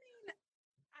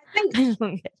 I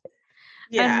think.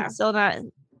 Yeah. I'm still not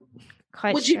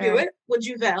quite. Would you do it? Would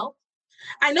you veil?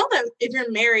 I know that if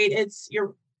you're married,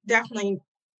 you're definitely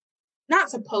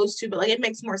not supposed to, but like it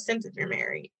makes more sense if you're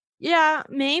married. Yeah,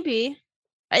 maybe.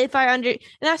 If and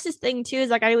that's this thing too, is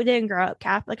like I didn't grow up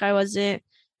Catholic. I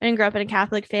didn't grow up in a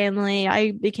Catholic family.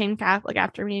 I became Catholic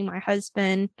after meeting my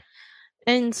husband.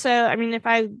 And so, I mean, if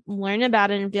I learn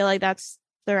about it and feel like that's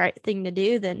the right thing to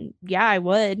do, then yeah, I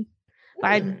would.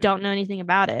 But I don't know anything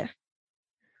about it.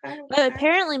 Okay. But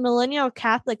apparently millennial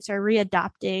Catholics are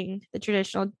readopting the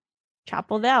traditional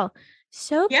chapel veil.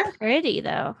 So pretty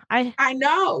though. I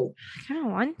know. I kind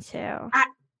of want to.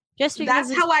 Just because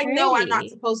that's how I know I'm not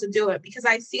supposed to do it, because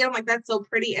I see it, I'm like, that's so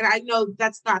pretty, and I know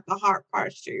that's not the heart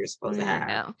posture you're supposed to have.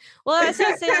 No. Well, I was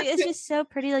gonna say, like, it's just so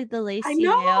pretty, like the lacy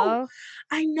veil.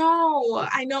 I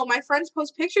know. My friends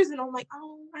post pictures, and I'm like,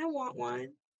 oh, I want one.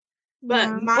 But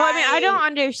I don't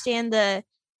understand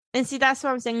and see, that's what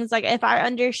I'm saying. Is like if I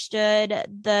understood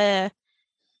the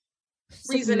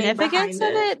significance of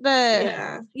it,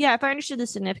 if I understood the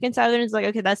significance of it, it's like,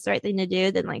 okay, that's the right thing to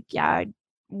do. Then, like, yeah, I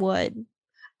would.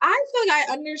 I feel like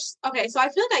I understand. Okay, so I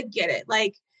feel like I get it.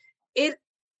 Like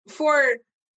for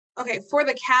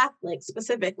the Catholic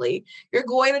specifically, you're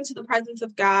going into the presence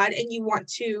of God and you want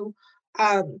to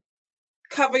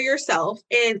cover yourself,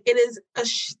 and it is a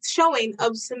showing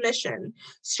of submission,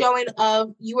 showing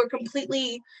of you are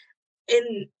completely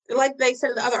in, like they said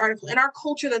in the other article, in our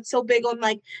culture that's so big on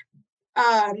like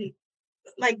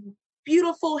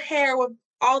beautiful hair with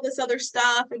all this other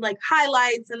stuff and like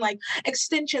highlights and like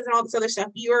extensions and all this other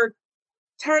stuff. You're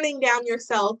turning down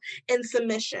yourself in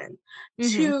submission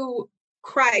to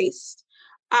Christ.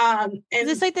 And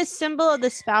it's like the symbol of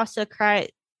the spouse of Christ.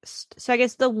 So I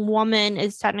guess the woman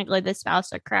is technically the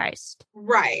spouse of Christ.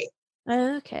 Right.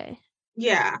 Okay.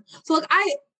 Yeah. So look,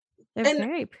 they're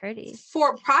very pretty.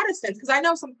 For Protestants, because I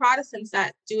know some Protestants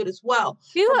that do it as well.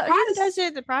 Who does it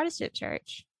at the Protestant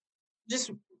church?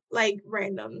 Just like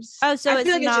randoms. Oh, so it's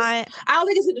not. I don't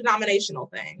think it's a denominational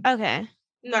thing. Okay.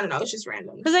 No, it's just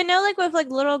random. Because I know, like with like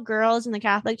little girls in the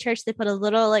Catholic Church, they put a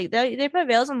little like they put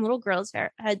veils on little girls'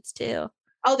 heads too.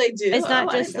 Oh, they do. It's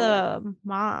not just the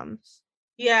moms.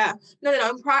 Yeah,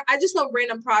 no. I just know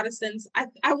random Protestants.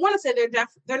 I want to say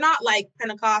they're not like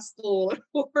Pentecostal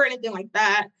or anything like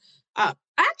that.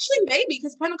 Actually, maybe,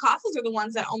 because Pentecostals are the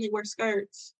ones that only wear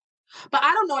skirts. But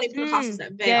I don't know any Pentecostals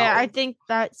that veil. Yeah, I think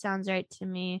that sounds right to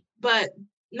me. But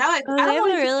now, like, they have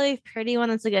a really pretty one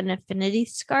that's like an infinity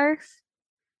scarf.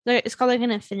 It's called like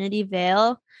an infinity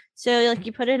veil. So like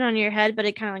you put it on your head, but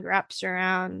it kind of like wraps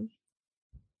around.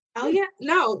 Oh yeah,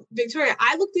 no, Victoria.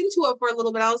 I looked into it for a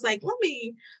little bit. I was like, let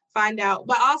me find out.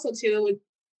 But also too,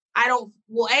 I don't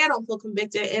feel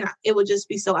convicted, and it would just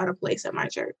be so out of place at my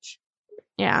church.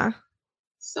 Yeah.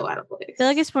 So out of place. I feel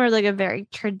like it's more like a very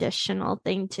traditional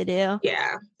thing to do.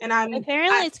 Yeah. And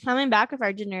apparently it's coming back with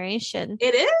our generation.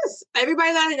 It is.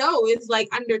 Everybody that I know is like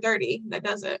under 30 that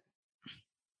does it.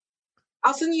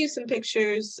 I'll send you some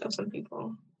pictures of some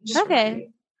people. Okay.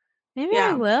 Maybe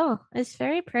I will. It's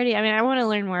very pretty. I mean, I want to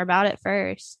learn more about it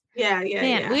first. Yeah.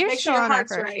 We're Make still sure your on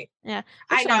heart's our right. Yeah.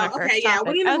 I know. Okay, yeah.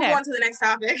 We need to move on to the next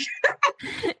topic.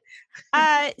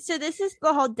 So this is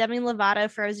the whole Demi Lovato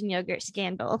frozen yogurt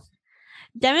scandal.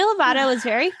 Demi Lovato was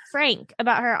very frank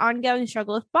about her ongoing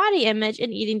struggle with body image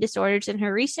and eating disorders in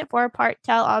her recent 4-part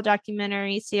tell-all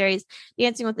documentary series,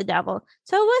 Dancing with the Devil.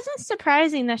 So it wasn't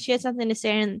surprising that she had something to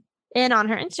say in on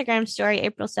her Instagram story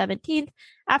April 17th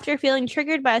after feeling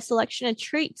triggered by a selection of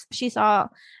treats she saw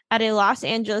at a Los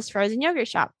Angeles frozen yogurt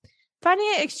shop. Finding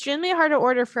it extremely hard to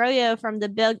order froyo from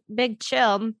the Big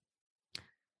Chill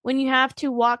when you have to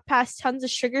walk past tons of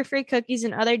sugar-free cookies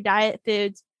and other diet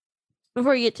foods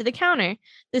before you get to the counter,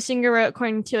 the singer wrote,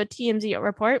 according to a TMZ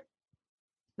report.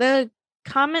 The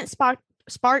comment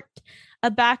sparked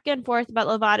a back and forth about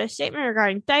Lovato's statement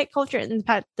regarding diet culture and the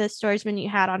impact the store's menu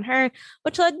had on her,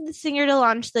 which led the singer to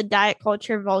launch the Diet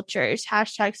Culture Vultures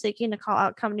hashtag, seeking to call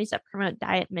out companies that promote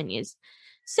diet menus.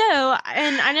 So,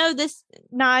 and I know this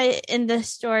not in this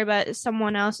story, but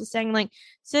someone else was saying like,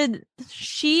 so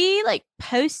she like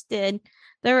posted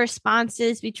the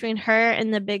responses between her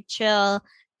and the Big Chill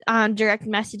on direct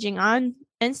messaging on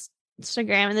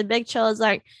Instagram, and the Big Chill is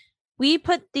like, we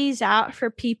put these out for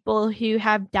people who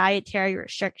have dietary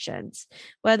restrictions,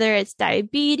 whether it's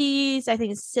diabetes, I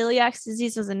think celiac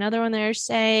disease was another one they're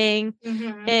saying,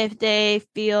 if they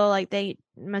feel like they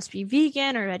must be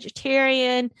vegan or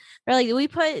vegetarian, or like we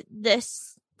put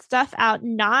this stuff out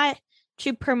not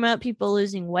to promote people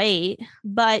losing weight,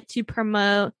 but to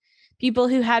promote people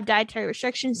who have dietary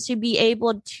restrictions to be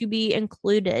able to be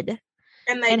included.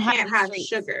 And they can't have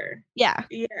sugar. Yeah.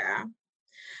 Yeah.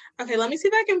 Okay, let me see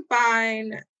if I can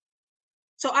find.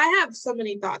 So I have so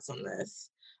many thoughts on this.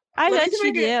 I bet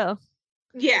you do.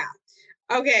 Yeah.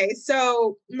 Okay,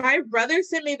 so my brother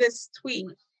sent me this tweet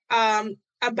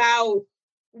about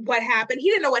what happened.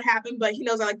 He didn't know what happened, but he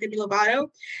knows I like Demi Lovato.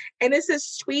 And it's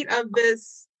this tweet of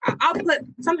this. I'll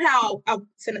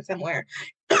send it somewhere.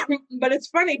 But it's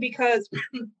funny because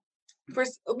so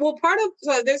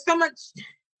there's so much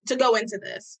to go into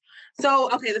this. So,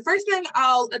 okay, the first thing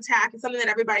I'll attack is something that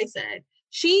everybody said.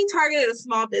 She targeted a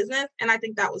small business, and I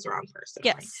think that was wrong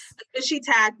personally. Yes. She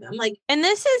tagged them. Like, and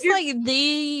this is like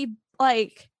the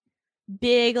like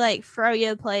big like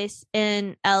froyo place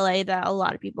in LA that a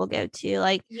lot of people go to.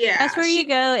 Like, yeah, that's where you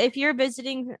go if you're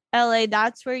visiting LA.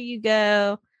 That's where you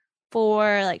go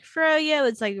for like froyo.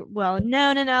 It's like well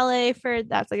known in LA for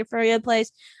that's like a froyo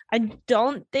place. I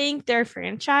don't think they're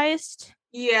franchised.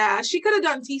 Yeah, she could have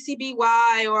done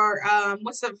TCBY or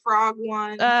what's the frog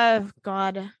one?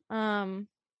 God. I know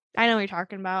what you're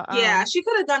talking about. Yeah, she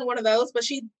could have done one of those, but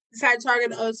she decided to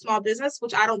target a small business,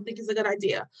 which I don't think is a good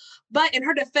idea. But in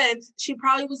her defense, she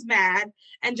probably was mad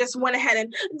and just went ahead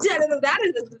and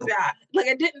like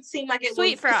it didn't seem like it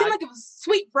Sweet Frog. It seemed like it was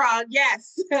Sweet Frog.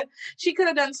 Yes, she could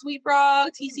have done Sweet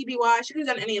Frog, TCBY. She could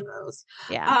have done any of those.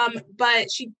 Yeah.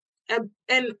 But she.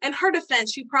 And in her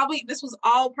defense, this was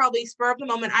all probably spur of the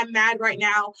moment. I'm mad right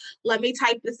now. Let me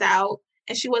type this out.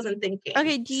 And she wasn't thinking.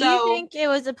 Okay, do you think it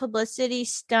was a publicity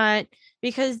stunt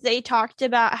because they talked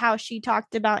about how she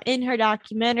talked about in her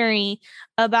documentary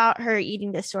about her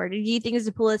eating disorder? Do you think it's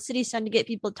a publicity stunt to get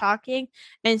people talking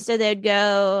and so they'd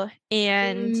go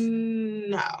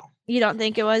and no. You don't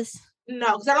think it was?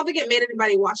 No, because I don't think it made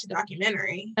anybody watch the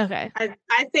documentary. Okay.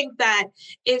 I think that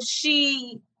if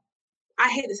she I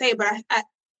hate to say it, but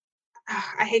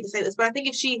I hate to say this, but I think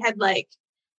if she had like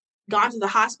gone to the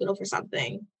hospital for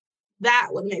something, that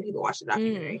would make people watch the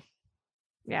documentary.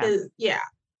 Yeah.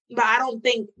 But I don't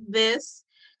think this,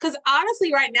 because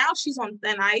honestly, right now she's on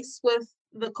thin ice with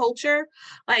the culture.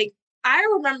 Like I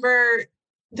remember,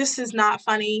 this is not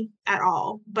funny at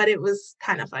all, but it was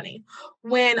kind of funny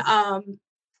when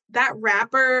that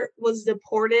rapper was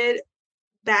deported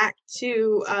back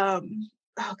to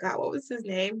oh God, what was his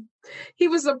name? He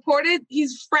was deported.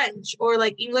 He's French or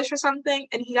like English or something,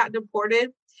 and he got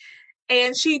deported.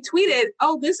 And she tweeted,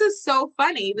 "Oh, this is so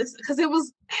funny." This because it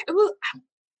was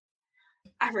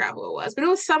I forgot who it was, but it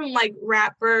was some like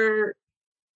rapper,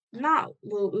 not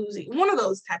Lil Uzi, one of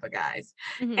those type of guys.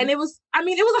 Mm-hmm. And it was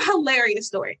a hilarious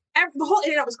story. The whole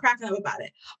internet was cracking up about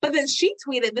it. But then she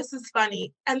tweeted, "This is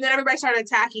funny," and then everybody started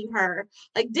attacking her.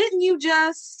 Like, didn't you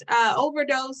just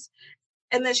overdose?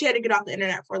 And then she had to get off the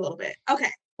internet for a little bit.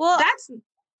 Okay. Well,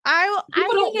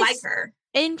 people don't like her.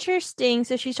 Interesting.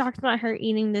 So she talked about her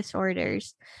eating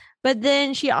disorders, but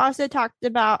then she also talked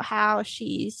about how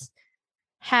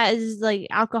has like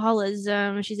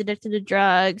alcoholism. She's addicted to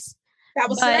drugs. That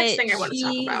was the next thing I want to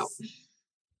talk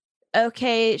about.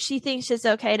 Okay. She thinks it's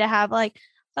okay to have like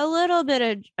a little bit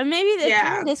of, maybe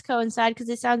this coincide because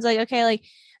it sounds like, okay, like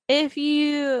if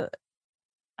you,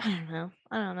 I don't know.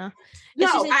 No,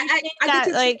 I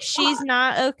that, like she's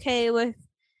not okay with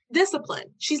discipline.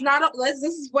 She's not. This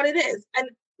is what it is. And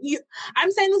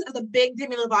I'm saying this as a big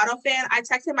Demi Lovato fan. I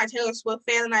texted my Taylor Swift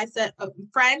fan and I said a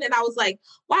friend, and I was like,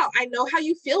 "Wow, I know how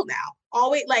you feel now.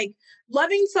 Always like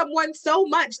loving someone so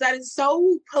much that is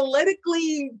so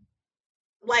politically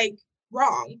like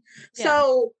wrong." Yeah.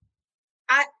 So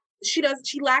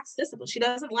she lacks discipline. She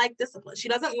doesn't like discipline. She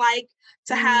doesn't like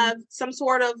to have some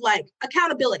sort of like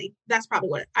accountability. That's probably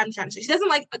what I'm trying to say. She doesn't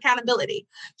like accountability.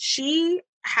 She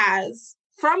has,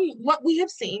 from what we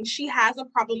have seen, she has a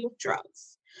problem with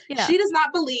drugs. Yeah. She does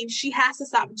not believe she has to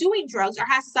stop doing drugs or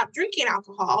has to stop drinking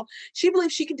alcohol. She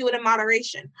believes she can do it in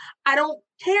moderation. I don't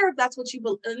care if that's what you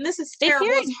believe. And this is terrible.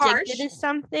 If you're addicted to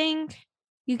something,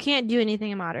 you can't do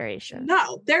anything in moderation.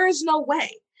 No, there is no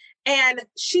way. And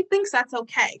she thinks that's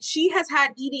okay. She has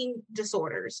had eating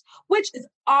disorders, which is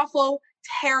awful,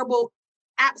 terrible,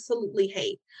 absolutely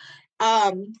hate.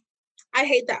 I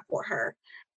hate that for her.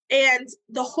 And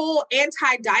the whole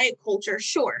anti-diet culture,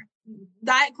 sure,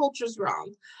 diet culture is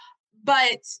wrong.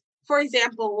 But for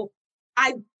example,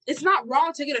 it's not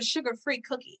wrong to get a sugar-free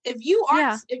cookie. If you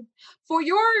are, for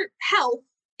your health,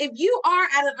 if you are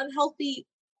at an unhealthy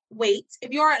weight,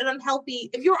 if you're unhealthy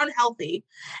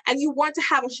and you want to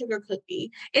have a sugar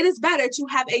cookie, it is better to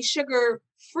have a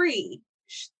sugar-free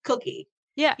cookie.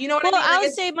 Yeah. You know what I mean? I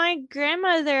would say my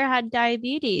grandmother had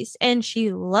diabetes and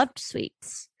she loved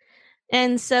sweets.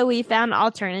 And so we found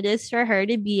alternatives for her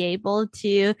to be able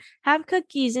to have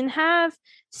cookies and have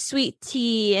sweet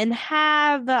tea and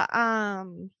have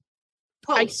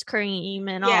ice cream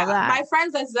and all that. My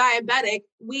friends that's diabetic,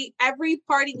 every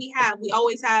party we have, we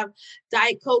always have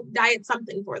Diet Coke, diet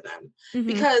something for them.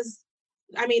 Because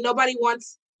I mean, nobody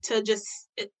wants to just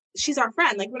she's our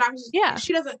friend. Like, we're not just,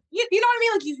 she doesn't, you know what I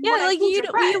mean? Like,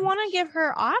 you want to give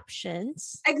her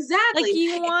options. Exactly. Like,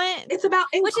 you want, it's about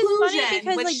inclusion. Which is funny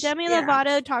because like Demi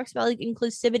Lovato talks about like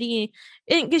inclusivity,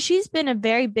 because she's been a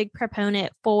very big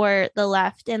proponent for the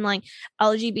left and like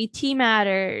LGBT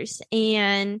matters.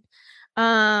 And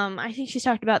I think she's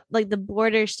talked about like the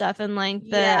border stuff and like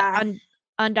the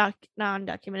not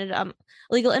undocumented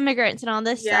illegal immigrants and all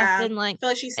this stuff, and like,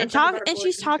 like she's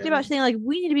talked about saying like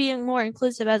we need to be more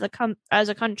inclusive as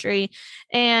a country,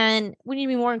 and we need to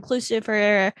be more inclusive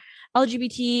for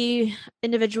LGBT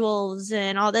individuals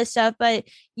and all this stuff, but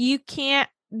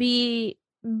she's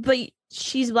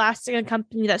blasting a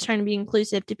company that's trying to be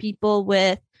inclusive to people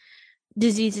with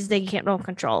diseases they can't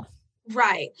control.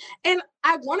 Right. And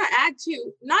I want to add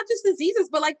too, not just diseases,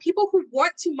 but like people who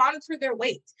want to monitor their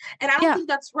weight. And I don't think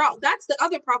that's wrong. That's the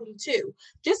other problem too.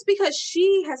 Just because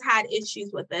she has had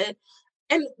issues with it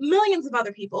and millions of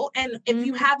other people. And if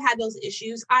you have had those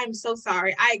issues, I'm so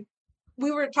sorry.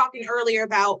 We were talking earlier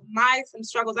about some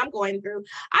struggles I'm going through.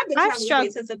 I've been trying to lose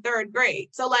weight since the 3rd grade.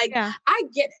 So like, I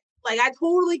get it. Like, I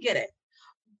totally get it.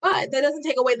 But that doesn't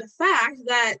take away the fact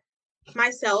that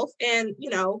myself and,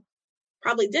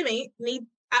 probably Demi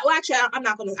I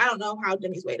don't know how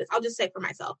Demi's weight is. I'll just say for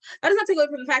myself. That does not take away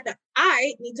from the fact that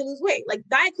I need to lose weight. Like,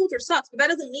 diet culture sucks, but that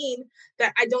doesn't mean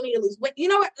that I don't need to lose weight. You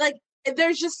know what? Like,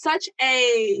 there's just such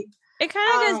a... It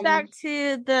kind of goes back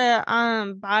to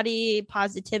the body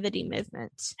positivity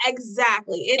movement.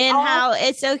 Exactly. How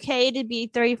it's okay to be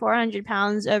 300-400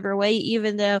 pounds overweight,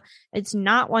 even though it's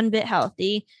not one bit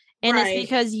healthy. And it's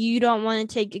because you don't want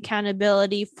to take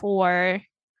accountability for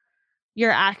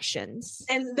your actions.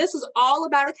 And this is all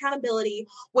about accountability,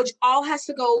 which all has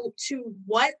to go to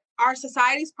what our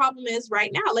society's problem is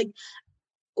right now. Like,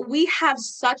 we have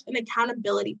such an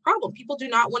accountability problem. People do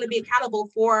not want to be accountable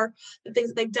for the things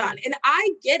that they've done. And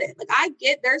I get it. Like,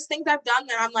 there's things I've done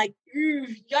that I'm like,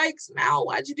 yikes, Mal,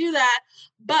 why'd you do that?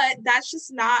 But that's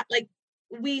just not, like,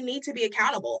 we need to be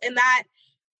accountable. And that,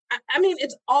 I mean,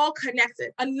 it's all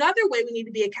connected. Another way we need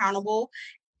to be accountable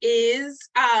is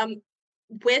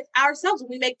with ourselves. When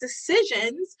we make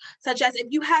decisions, such as if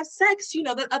you have sex, you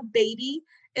know that a baby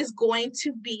is going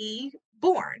to be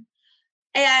born.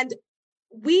 And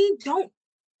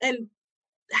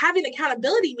having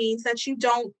accountability means that you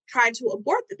don't try to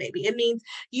abort the baby. It means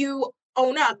you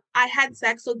own up, I had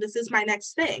sex, so this is my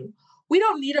next thing. We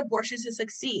don't need abortion to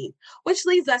succeed, which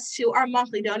leads us to our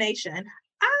monthly donation.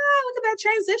 Look at that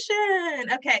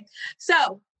transition. Okay,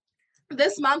 so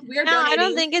this month we are donating. I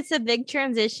don't think it's a big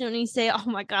transition when you say, "Oh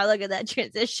my God, look at that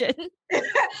transition."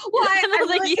 Well, I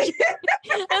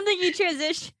don't think you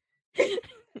transition.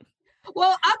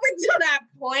 Well, up until that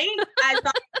point, I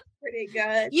thought it was pretty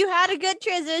good. You had a good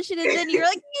transition, and then you're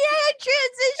like, "Yeah,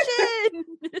 transition."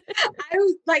 I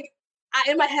was like,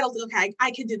 in my head, I was like, okay,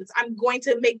 I can do this. I'm going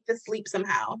to make this leap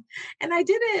somehow. And I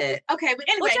did it. Okay, but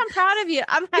anyway. Which I'm proud of you.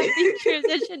 I'm happy you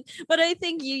transitioned, but I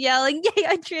think you yelling, "Yay,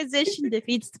 I transition,"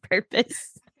 defeats the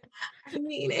purpose. I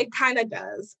mean, it kind of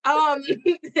does.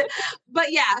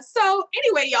 But yeah, so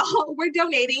anyway, y'all, we're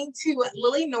donating to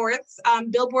Lily North's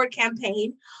billboard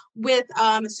campaign with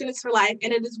Students for Life.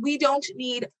 And it is, we don't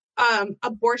need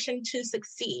abortion to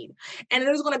succeed. And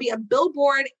there's going to be a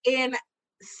billboard in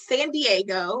San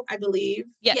Diego, I believe.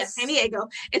 Yes, San Diego.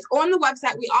 It's on the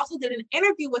website. We also did an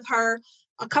interview with her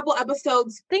a couple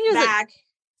episodes back. Like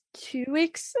 2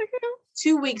 weeks ago?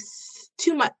 2 weeks,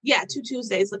 2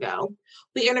 Tuesdays ago.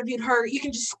 We interviewed her. You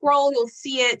can just scroll, you'll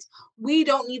see it. We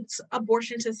don't need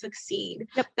abortion to succeed.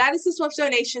 Yep. That is the Swift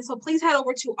donation. So please head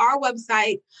over to our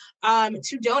website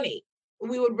to donate.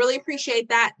 We would really appreciate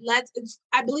that.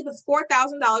 I believe it's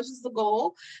 $4,000 is the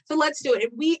goal. So let's do it.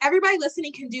 If everybody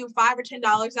listening can do $5 or $10,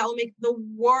 that will make the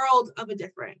world of a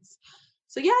difference.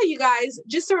 So yeah, you guys,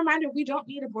 just a reminder, we don't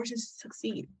need abortion to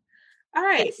succeed. All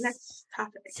right, Yes. next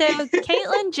topic. So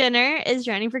Caitlyn Jenner is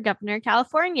running for governor of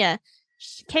California.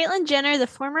 Caitlyn Jenner, the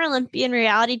former Olympian,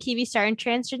 reality TV star, and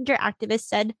transgender activist,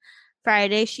 said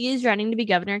Friday she is running to be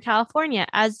governor of California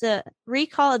as the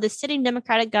recall of the sitting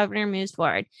Democratic governor moves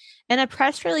forward. In a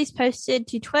press release posted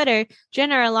to Twitter,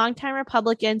 Jenner, a longtime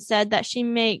Republican, said that she'd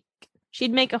make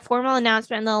a formal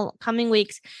announcement in the coming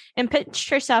weeks and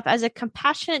pitched herself as a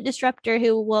compassionate disruptor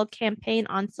who will campaign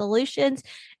on solutions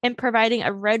and providing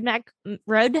a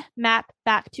roadmap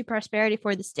back to prosperity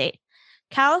for the state.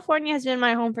 California has been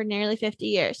my home for nearly 50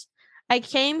 years. I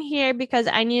came here because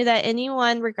I knew that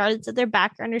anyone, regardless of their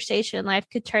background or station in life,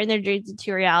 could turn their dreams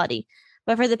into reality.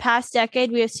 But for the past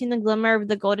decade, we have seen the glimmer of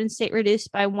the Golden State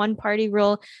reduced by one-party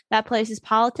rule that places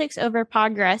politics over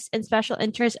progress and special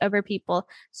interests over people.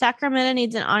 Sacramento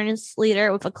needs an honest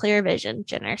leader with a clear vision,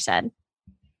 Jenner said.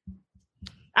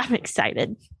 I'm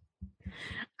excited.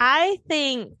 I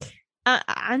think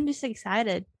I'm just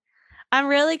excited. I'm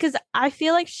really, because I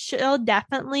feel like she'll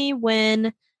definitely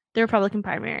win the Republican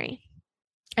primary.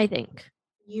 I think.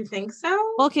 You think so?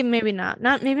 Okay, maybe not.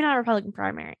 Maybe not Republican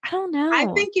primary. I don't know. I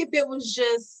think if it was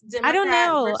just Democrat I don't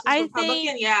know. versus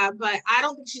Republican, yeah, but I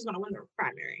don't think she's going to win the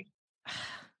primary.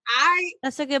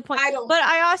 That's a good point. I But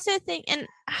I also think, and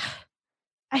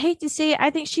I hate to say it, I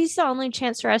think she's the only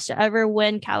chance for us to ever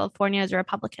win California as a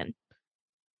Republican.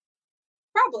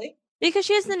 Probably. Because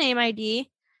she has the name ID.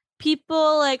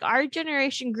 People like our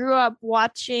generation grew up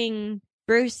watching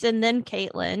Bruce and then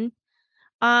Caitlyn.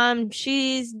 I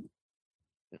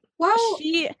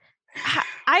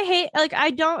hate, like, I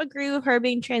don't agree with her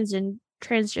being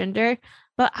transgender,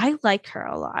 but I like her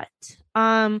a lot.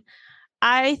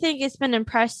 I think it's been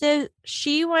impressive.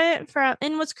 She went from,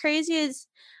 and what's crazy is,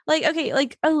 like, okay,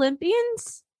 like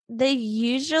Olympians, they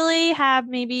usually have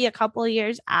maybe a couple of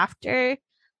years after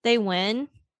they win,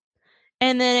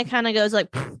 and then it kind of goes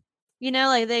like,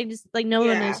 like they just, like, no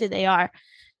one knows who they are.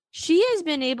 She has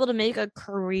been able to make a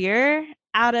career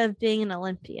out of being an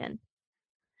Olympian.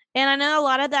 And I know a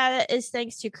lot of that is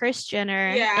thanks to Kris Jenner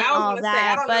and all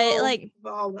that.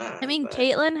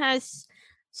 Caitlyn has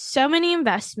so many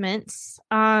investments,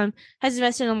 has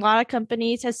invested in a lot of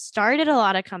companies, has started a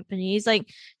lot of companies. Like,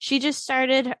 she just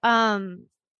started a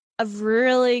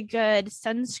really good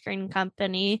sunscreen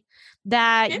company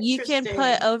that you can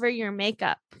put over your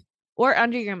makeup or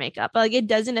under your makeup. Like, it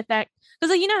doesn't affect,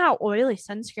 because, like, you know how oily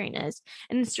sunscreen is,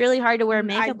 and it's really hard to wear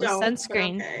makeup with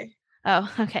sunscreen. Okay. Oh,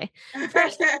 okay.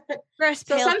 First,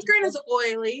 so sunscreen is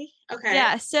oily. Okay.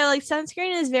 Yeah, so like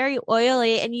sunscreen is very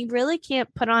oily, and you really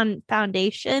can't put on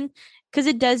foundation because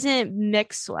it doesn't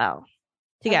mix well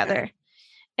together. Okay.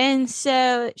 And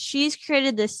so she's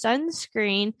created this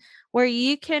sunscreen where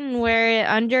you can wear it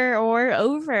under or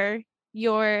over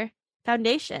your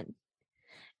foundation.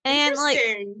 And like,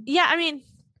 yeah, I mean,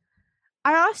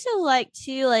 I also like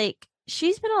to, like,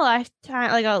 she's been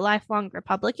a lifelong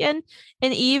Republican,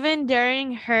 and even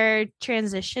during her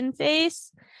transition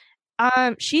phase,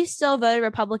 she still voted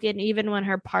Republican even when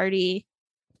her party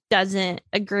doesn't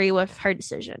agree with her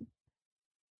decision.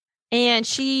 And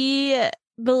she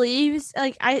believes,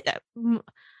 like, I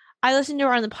listened to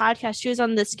her on the podcast. She was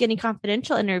on the Skinny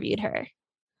Confidential, interviewed her.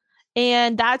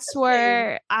 And that's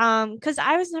where, because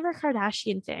I was never a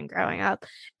Kardashian fan growing up.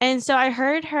 And so I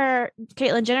heard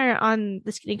Caitlyn Jenner, on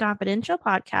the Skinny Confidential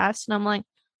podcast, and I'm like,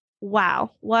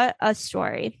 wow, what a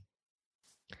story.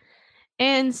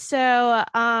 And so,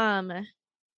 yeah,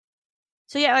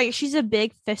 like, she's a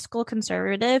big fiscal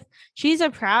conservative. She's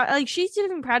even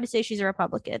proud to say she's a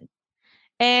Republican.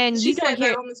 And she said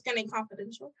that on the Skinny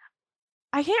Confidential?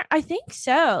 I think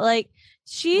so. Like,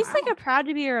 she's like proud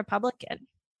to be a Republican.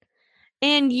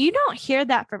 And you don't hear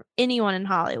that from anyone in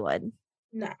Hollywood.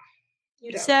 No,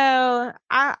 you don't. So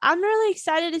I'm really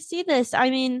excited to see this.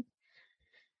 I mean,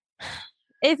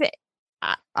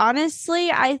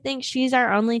 honestly, I think she's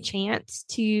our only chance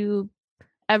to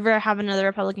ever have another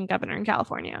Republican governor in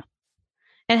California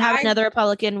and have another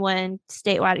Republican win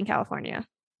statewide in California.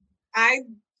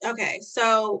 Okay,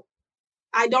 so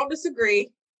I don't disagree,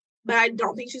 but I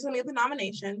don't think she's going to get the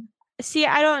nomination. See,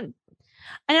 I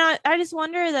just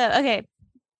wonder though, okay,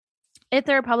 if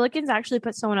the Republicans actually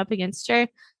put someone up against her,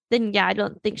 then yeah, I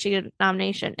don't think she get a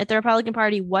nomination. If the Republican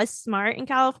Party was smart in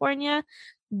California,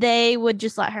 they would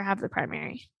just let her have the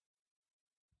primary.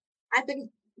 I think,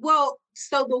 well,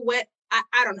 so the way, I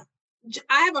don't know.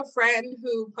 I have a friend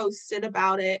who posted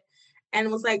about it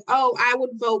and was like, oh, I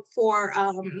would vote for,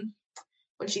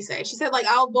 what'd she say? She said, like,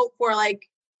 I'll vote for, like,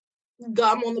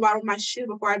 gum on the bottom of my shoe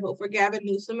before I vote for Gavin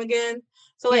Newsom again.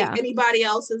 So like anybody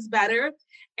else is better.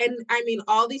 And I mean,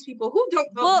 all these people who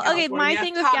don't vote in California, my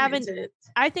thing with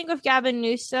I think with Gavin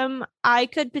Newsom, I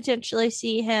could potentially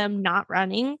see him not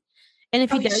running. And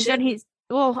if he does run,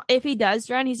 if he does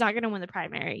run, he's not going to win the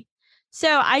primary.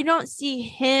 So I don't see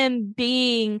him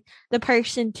being the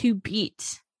person to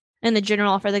beat in the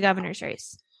general for the governor's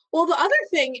race. Well, the other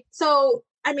thing, so,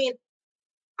 I mean,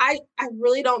 I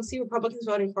really don't see Republicans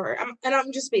voting for her. And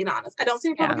I'm just being honest. I don't see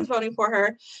Republicans voting for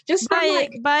her. Just from,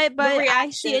 but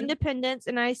I see independents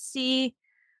and I see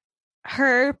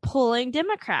her pulling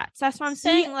Democrats. That's what I'm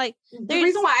saying. Like, the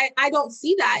reason why I don't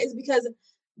see that is because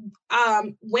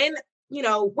when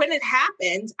it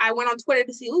happened, I went on Twitter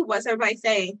to see, what's everybody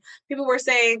saying? People were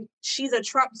saying she's a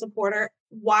Trump supporter.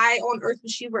 Why on earth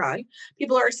would she run?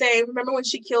 People are saying, remember when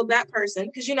she killed that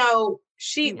person? Because,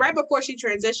 right before she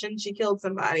transitioned, she killed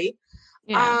somebody.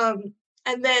 Yeah.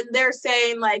 And then they're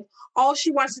saying, like, all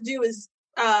she wants to do is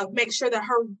make sure that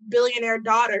her billionaire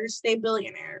daughters stay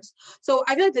billionaires. So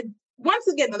I feel like once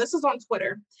again, though, this is on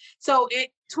Twitter. So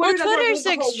Twitter's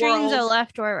extremes of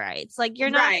left or right. It's like you're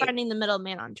not finding the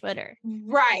middleman on Twitter.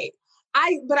 Right.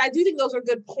 But I do think those are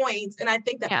good points, and I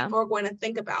think that people are going to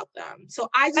think about them. So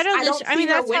I mean,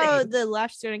 that's winning. How the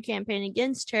left's going to campaign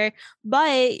against her.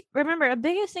 But remember, the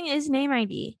biggest thing is name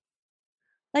ID.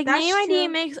 Like, that's name ID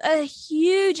makes a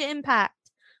huge impact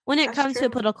when it comes to a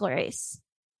political race.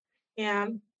 Yeah.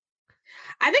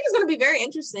 I think it's going to be very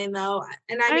interesting, though.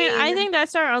 And I mean, I think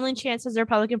that's our only chance as the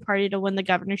Republican Party to win the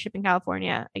governorship in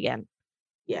California again.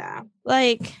 Yeah.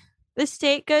 Like, the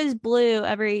state goes blue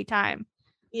every time.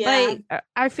 Yeah. Like,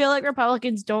 I feel like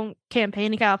Republicans don't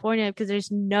campaign in California because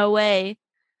there's no way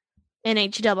in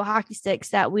double hockey sticks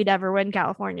that we'd ever win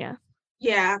California.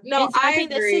 Yeah. No, I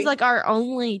think agree. This is like our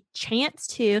only chance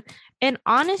to. And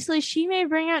honestly, she may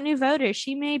bring out new voters.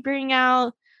 She may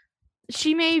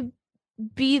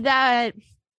be that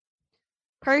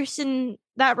person,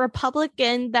 that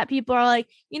Republican that people are like,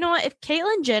 you know what? If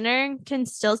Caitlyn Jenner can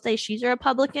still say she's a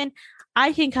Republican,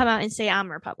 I can come out and say I'm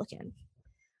a Republican.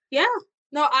 Yeah.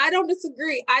 No, I don't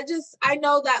disagree. I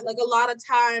know that, like, a lot of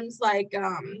times, like,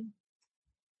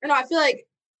 I feel like,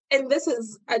 and this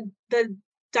is the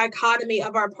dichotomy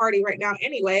of our party right now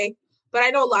anyway, but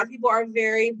I know a lot of people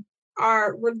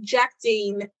are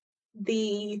rejecting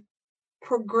the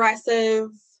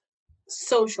progressive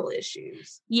social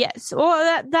issues. Yes.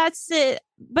 Well, that's it.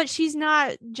 But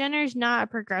Jenner's not a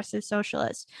progressive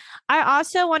socialist. I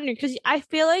also wonder, because I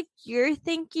feel like you're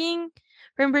thinking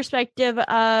from perspective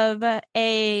of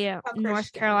a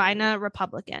North Carolina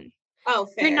Republican. Oh,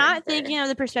 fair. You're not thinking of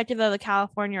the perspective of a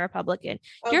California Republican.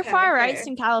 Okay, your far rights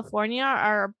in California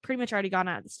are pretty much already gone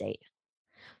out of the state.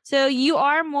 So you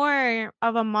are more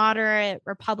of a moderate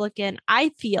Republican, I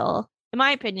feel. In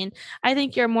my opinion, I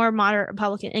think you're a more moderate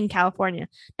Republican in California.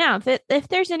 Now, if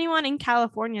there's anyone in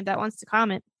California that wants to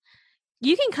comment,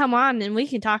 you can come on and we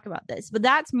can talk about this. But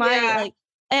that's my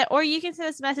or you can send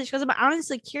us a message because I'm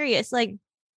honestly curious. Like,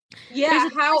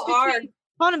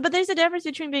 but there's a difference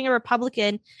between being a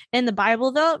Republican in the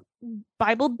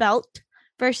Bible Belt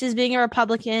versus being a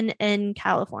Republican in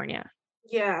California.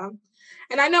 Yeah.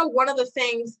 And I know one of the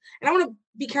things, and I want to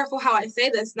be careful how I say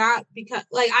this, not because,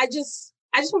 like, I just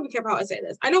want to be careful how I say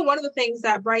this. I know one of the things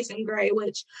that Bryson Gray,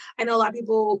 which I know a lot of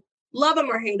people love him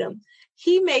or hate him,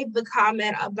 he made the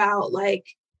comment about, like,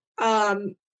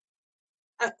 and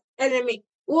I mean,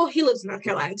 well, he lives in North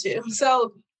Carolina too.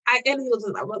 So and he lives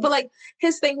in Alabama, but, like,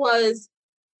 his thing was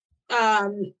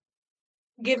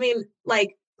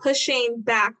pushing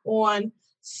back on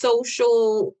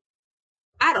social,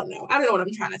 I don't know what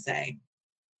I'm trying to say.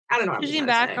 Pushing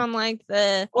back on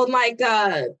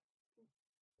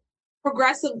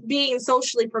progressive, being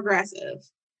socially progressive.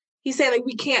 He's saying, like,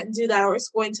 we can't do that or it's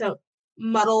going to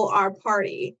muddle our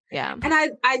party. Yeah. And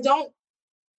I don't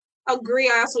agree.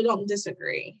 I also don't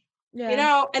disagree.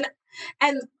 Yeah. And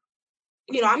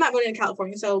I'm not going to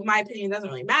California, so my opinion doesn't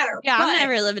really matter. Yeah, I'm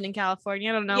never living in California.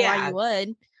 I don't know why you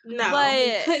would. No,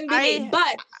 but couldn't be me.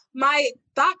 But my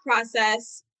thought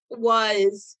process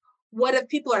was, what if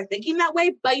people are thinking that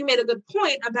way? But you made a good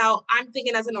point about, I'm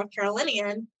thinking as a North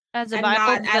Carolinian, as a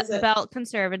Bible Belt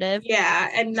conservative,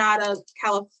 and not a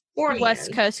Californian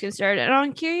West Coast conservative. And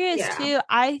I'm curious too.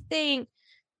 I think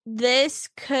this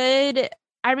could.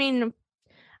 I mean,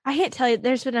 I can't tell you.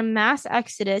 There's been a mass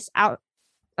exodus out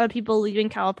of people leaving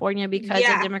California because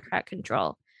of Democrat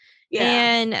control. Yeah,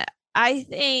 and I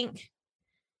think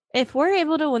if we're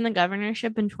able to win the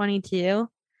governorship in 2022,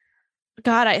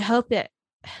 God, I hope it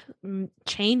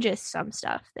changes some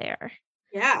stuff there.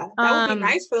 Yeah, that would be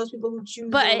nice for those people who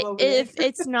choose. But if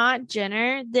it's not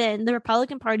Jenner, then the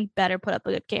Republican Party better put up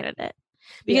a good candidate,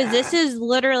 because this is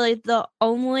literally the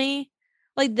only,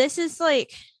 like, this is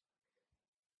like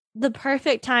the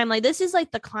perfect time. Like, this is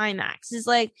like the climax. It's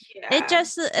like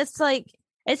it's like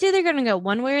it's either gonna go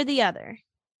one way or the other.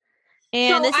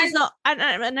 And so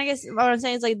and I guess what I'm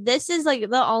saying is, like, this is like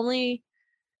the only,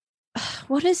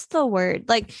 what is the word?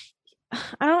 Like,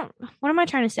 what am I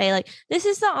trying to say? Like, this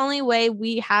is the only way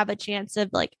we have a chance of,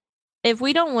 like, if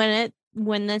we don't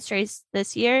win this race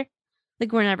this year,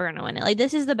 like, we're never gonna win it. Like,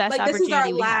 this is the best opportunity. This is our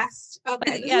last.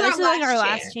 Okay, this is like our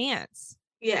last chance.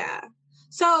 Yeah.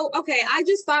 So, okay, I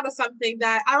just thought of something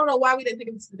that I don't know why we didn't think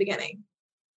of this at the beginning.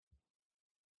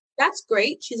 That's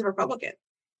great. She's a Republican,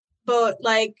 but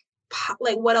like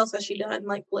what else has she done,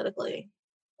 like, politically?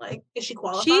 Like, is she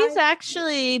qualified? She's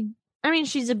actually, I mean,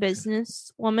 she's a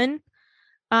business woman.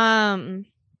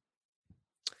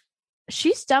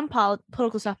 She's done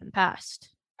political stuff in the past.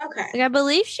 Okay. Like, I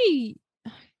believe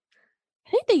I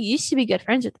think they used to be good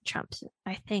friends with the Trumps,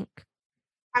 I think.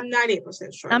 I'm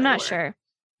 98% sure. I'm not sure.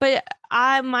 But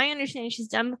my understanding,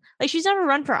 she's never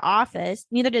run for office.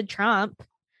 Neither did Trump.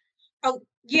 Oh,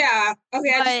 yeah.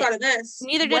 Okay, I just thought of this.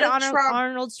 Neither did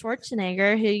Arnold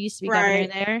Schwarzenegger, who used to be governor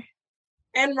there.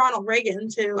 And Ronald Reagan,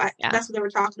 too. That's what they were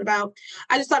talking about.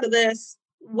 I just thought of this.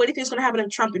 What do you think is going to happen if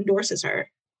Trump endorses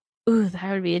her? Ooh,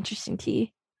 that would be interesting,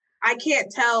 T. I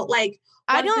can't tell. Like,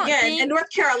 in North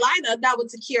Carolina, that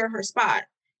would secure her spot.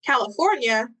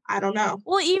 California, I don't know.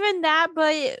 Well, even that,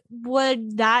 but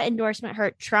would that endorsement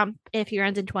hurt Trump if he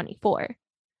runs in 2024?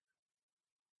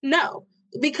 No,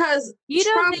 because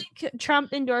don't think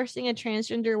Trump endorsing a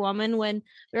transgender woman when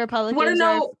the Republicans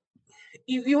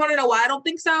you want to know why I don't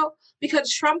think so? Because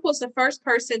Trump was the first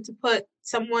person to put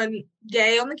someone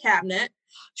gay on the cabinet.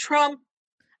 Trump.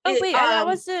 That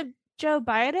was Joe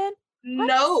Biden? What?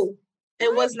 No,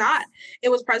 it was not. It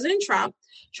was President Trump.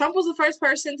 Trump was the first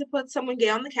person to put someone gay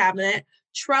on the cabinet.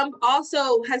 Trump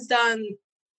also has done.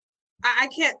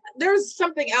 There's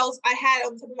something else I had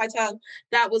on the tip of my tongue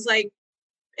that was like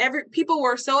people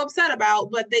were so upset about,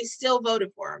 but they still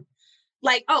voted for him.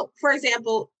 Like, for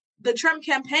example, the Trump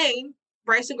campaign.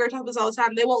 Bryson Gray talks about this all the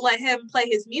time. They won't let him play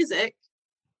his music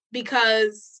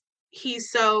because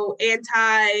he's so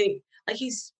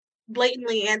he's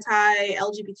blatantly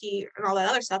anti-LGBT and all that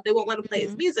other stuff. They won't let him play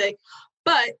his music,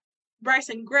 but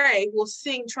Bryson Gray will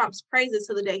sing Trump's praises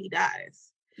to the day he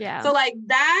dies. Yeah. So, like,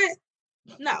 that,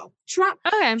 no. Trump,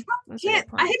 okay. Trump can't,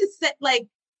 I hate to say, like,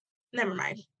 never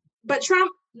mind. But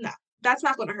Trump, no, that's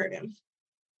not going to hurt him.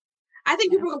 I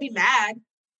think people are going to be mad,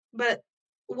 but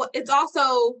it's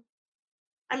also,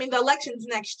 I mean, the election's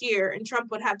next year, and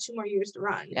Trump would have 2 more years to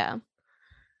run. Yeah.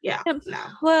 Yeah. Yep. No.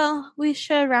 Well, we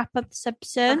should wrap up this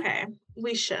episode. Okay.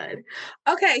 We should.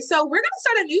 Okay. So we're going to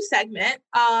start a new segment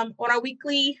on our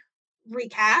weekly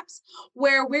recaps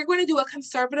where we're going to do a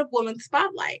conservative woman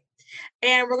spotlight.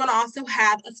 And we're going to also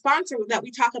have a sponsor that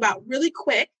we talk about really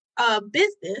quick,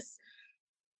 business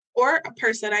or a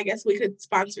person, I guess we could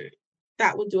sponsor.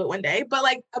 That would do it one day. But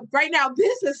like right now,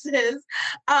 businesses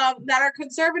that are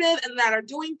conservative and that are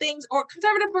doing things, or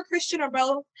conservative or Christian or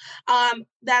both, that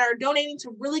are donating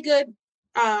to really good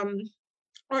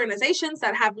organizations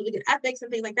that have really good ethics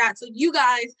and things like that. So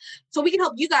we can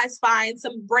help you guys find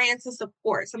some brands to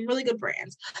support, some really good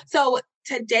brands. So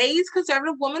today's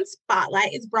Conservative Woman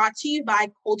Spotlight is brought to you by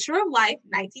Culture of Life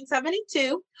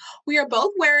 1972. We are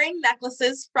both wearing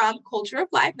necklaces from Culture of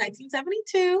Life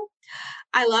 1972.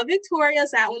 I love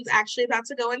Victoria's. That one's actually about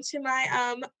to go into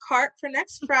my cart for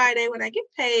next Friday when I get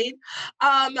paid.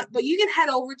 But you can head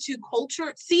over to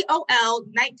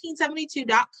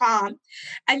COL1972.com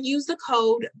and use the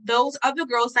code Those Other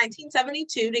Girls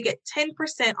 1972 to get 10%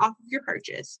 off of your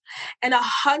purchase. And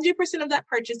 100% of that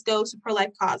purchase goes to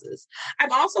pro-life causes.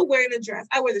 I'm also wearing a dress.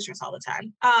 I wear this dress all the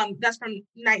time. That's from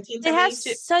 1972. It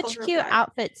has such cute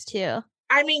outfits too.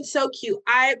 I mean, so cute.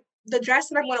 The dress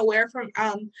that I'm going to wear from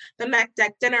the Mac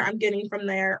Deck dinner, I'm getting from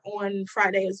there on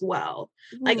Friday as well.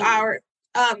 Like for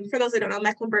those that don't know,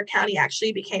 Mecklenburg County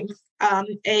actually became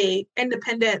a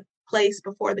independent place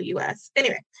before the U.S.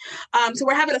 Anyway, so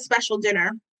we're having a special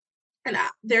dinner, and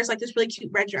there's like this really cute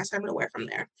red dress I'm going to wear from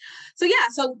there. So yeah,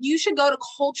 so you should go to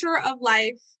Culture of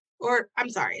Life, the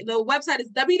website is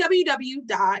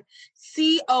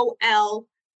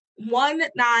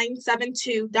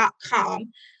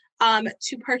www.col1972.com.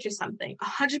 To purchase something.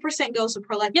 100% goes to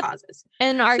pro-life causes.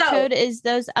 And our code is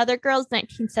Those Other Girls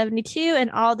 1972, and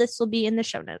all this will be in the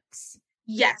show notes.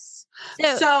 Yes.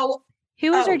 So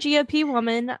who is our GOP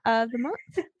woman of the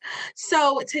month?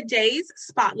 So today's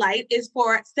spotlight is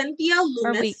for Cynthia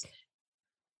Loomis.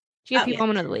 GOP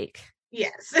woman of the week.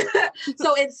 Yes.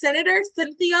 So it's Senator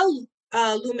Cynthia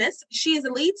Lummis. She is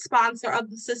the lead sponsor of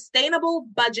the Sustainable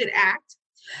Budget Act.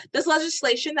 This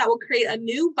legislation that will create a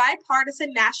new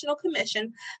bipartisan national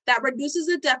commission that reduces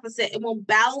the deficit and will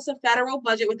balance the federal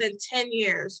budget within 10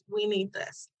 years. We need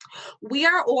this. We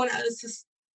are on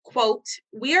quote,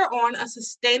 we are on a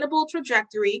sustainable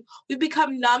trajectory. We've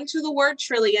become numb to the word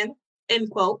trillion, end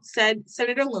quote, said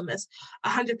Senator Lummis,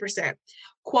 100%.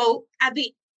 Quote, at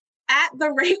the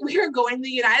rate we are going, the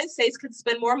United States could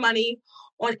spend more money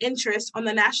on interest on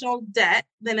the national debt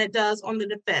than it does on the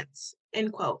defense,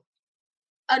 end quote.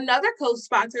 Another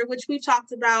co-sponsor, which we've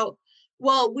talked about,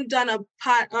 well, we've done a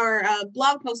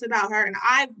blog post about her, and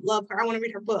I love her. I want to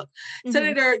read her book. Mm-hmm.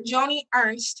 Senator Joni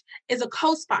Ernst is a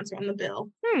co-sponsor on the bill,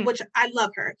 which I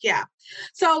love her. Yeah.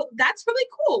 So that's really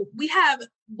cool. We have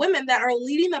women that are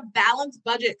leading the Balanced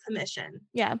Budget Commission.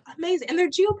 Yeah. Amazing. And they're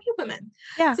GOP women.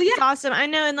 Yeah. So yeah. It's awesome. I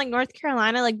know in like North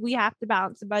Carolina, like we have to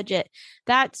balance the budget.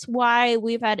 That's why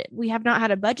we have not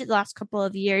had a budget the last couple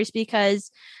of years,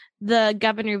 because the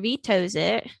governor vetoes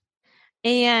it.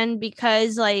 And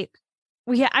because like,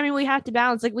 we have to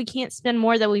balance, like we can't spend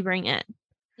more than we bring in.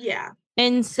 Yeah.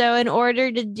 And so in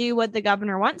order to do what the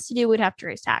governor wants to do, we'd have to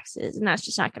raise taxes, and that's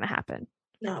just not going to happen.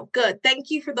 No, good. Thank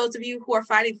you for those of you who are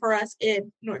fighting for us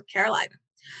in North Carolina.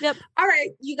 Yep. All right,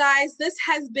 you guys, this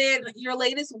has been your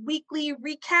latest weekly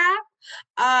recap.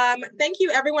 Thank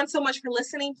you everyone so much for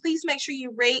listening. Please make sure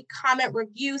you rate, comment,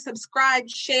 review, subscribe,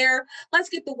 share. Let's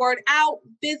get the word out.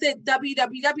 Visit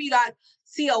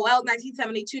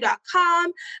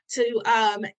www.col1972.com to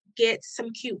get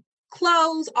some cute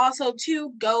clothes. Also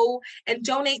to go and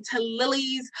donate to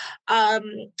Lily's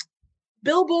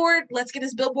billboard. Let's get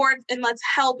this billboard and let's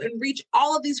help and reach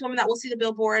all of these women that will see the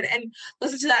billboard and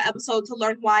listen to that episode to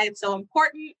learn why it's so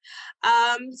important.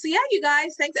 So yeah, you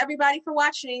guys, thanks everybody for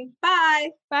watching.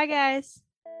 Bye. Bye, guys.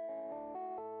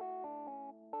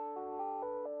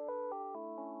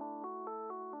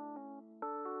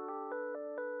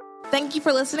 Thank you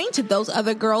for listening to Those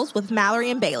Other Girls with Mallory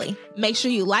and Bailey. Make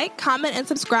sure you like, comment, and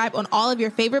subscribe on all of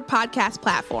your favorite podcast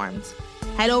platforms.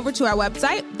 Head over to our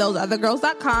website,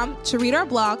 thoseothergirls.com, to read our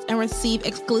blogs and receive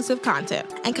exclusive content.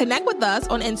 And connect with us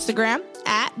on Instagram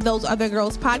at Those Other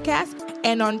Girls Podcast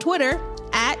and on Twitter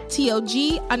at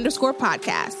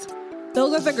TOG_podcast.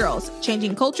 Those Other Girls,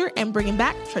 changing culture and bringing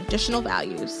back traditional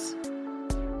values.